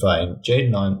Twitter. You can find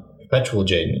Jaden on Perpetual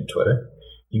Jaden on Twitter.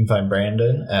 You can find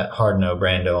Brandon at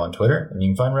HardNoBrando on Twitter. And you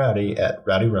can find Rowdy at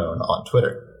RowdyRoan on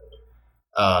Twitter.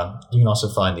 You can also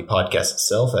find the podcast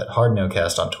itself at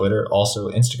HardNoCast on Twitter, also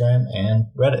Instagram and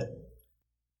Reddit.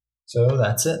 So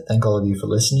that's it. Thank all of you for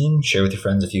listening. Share with your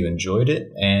friends if you enjoyed it.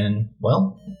 And,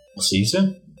 well, we'll see you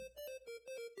soon.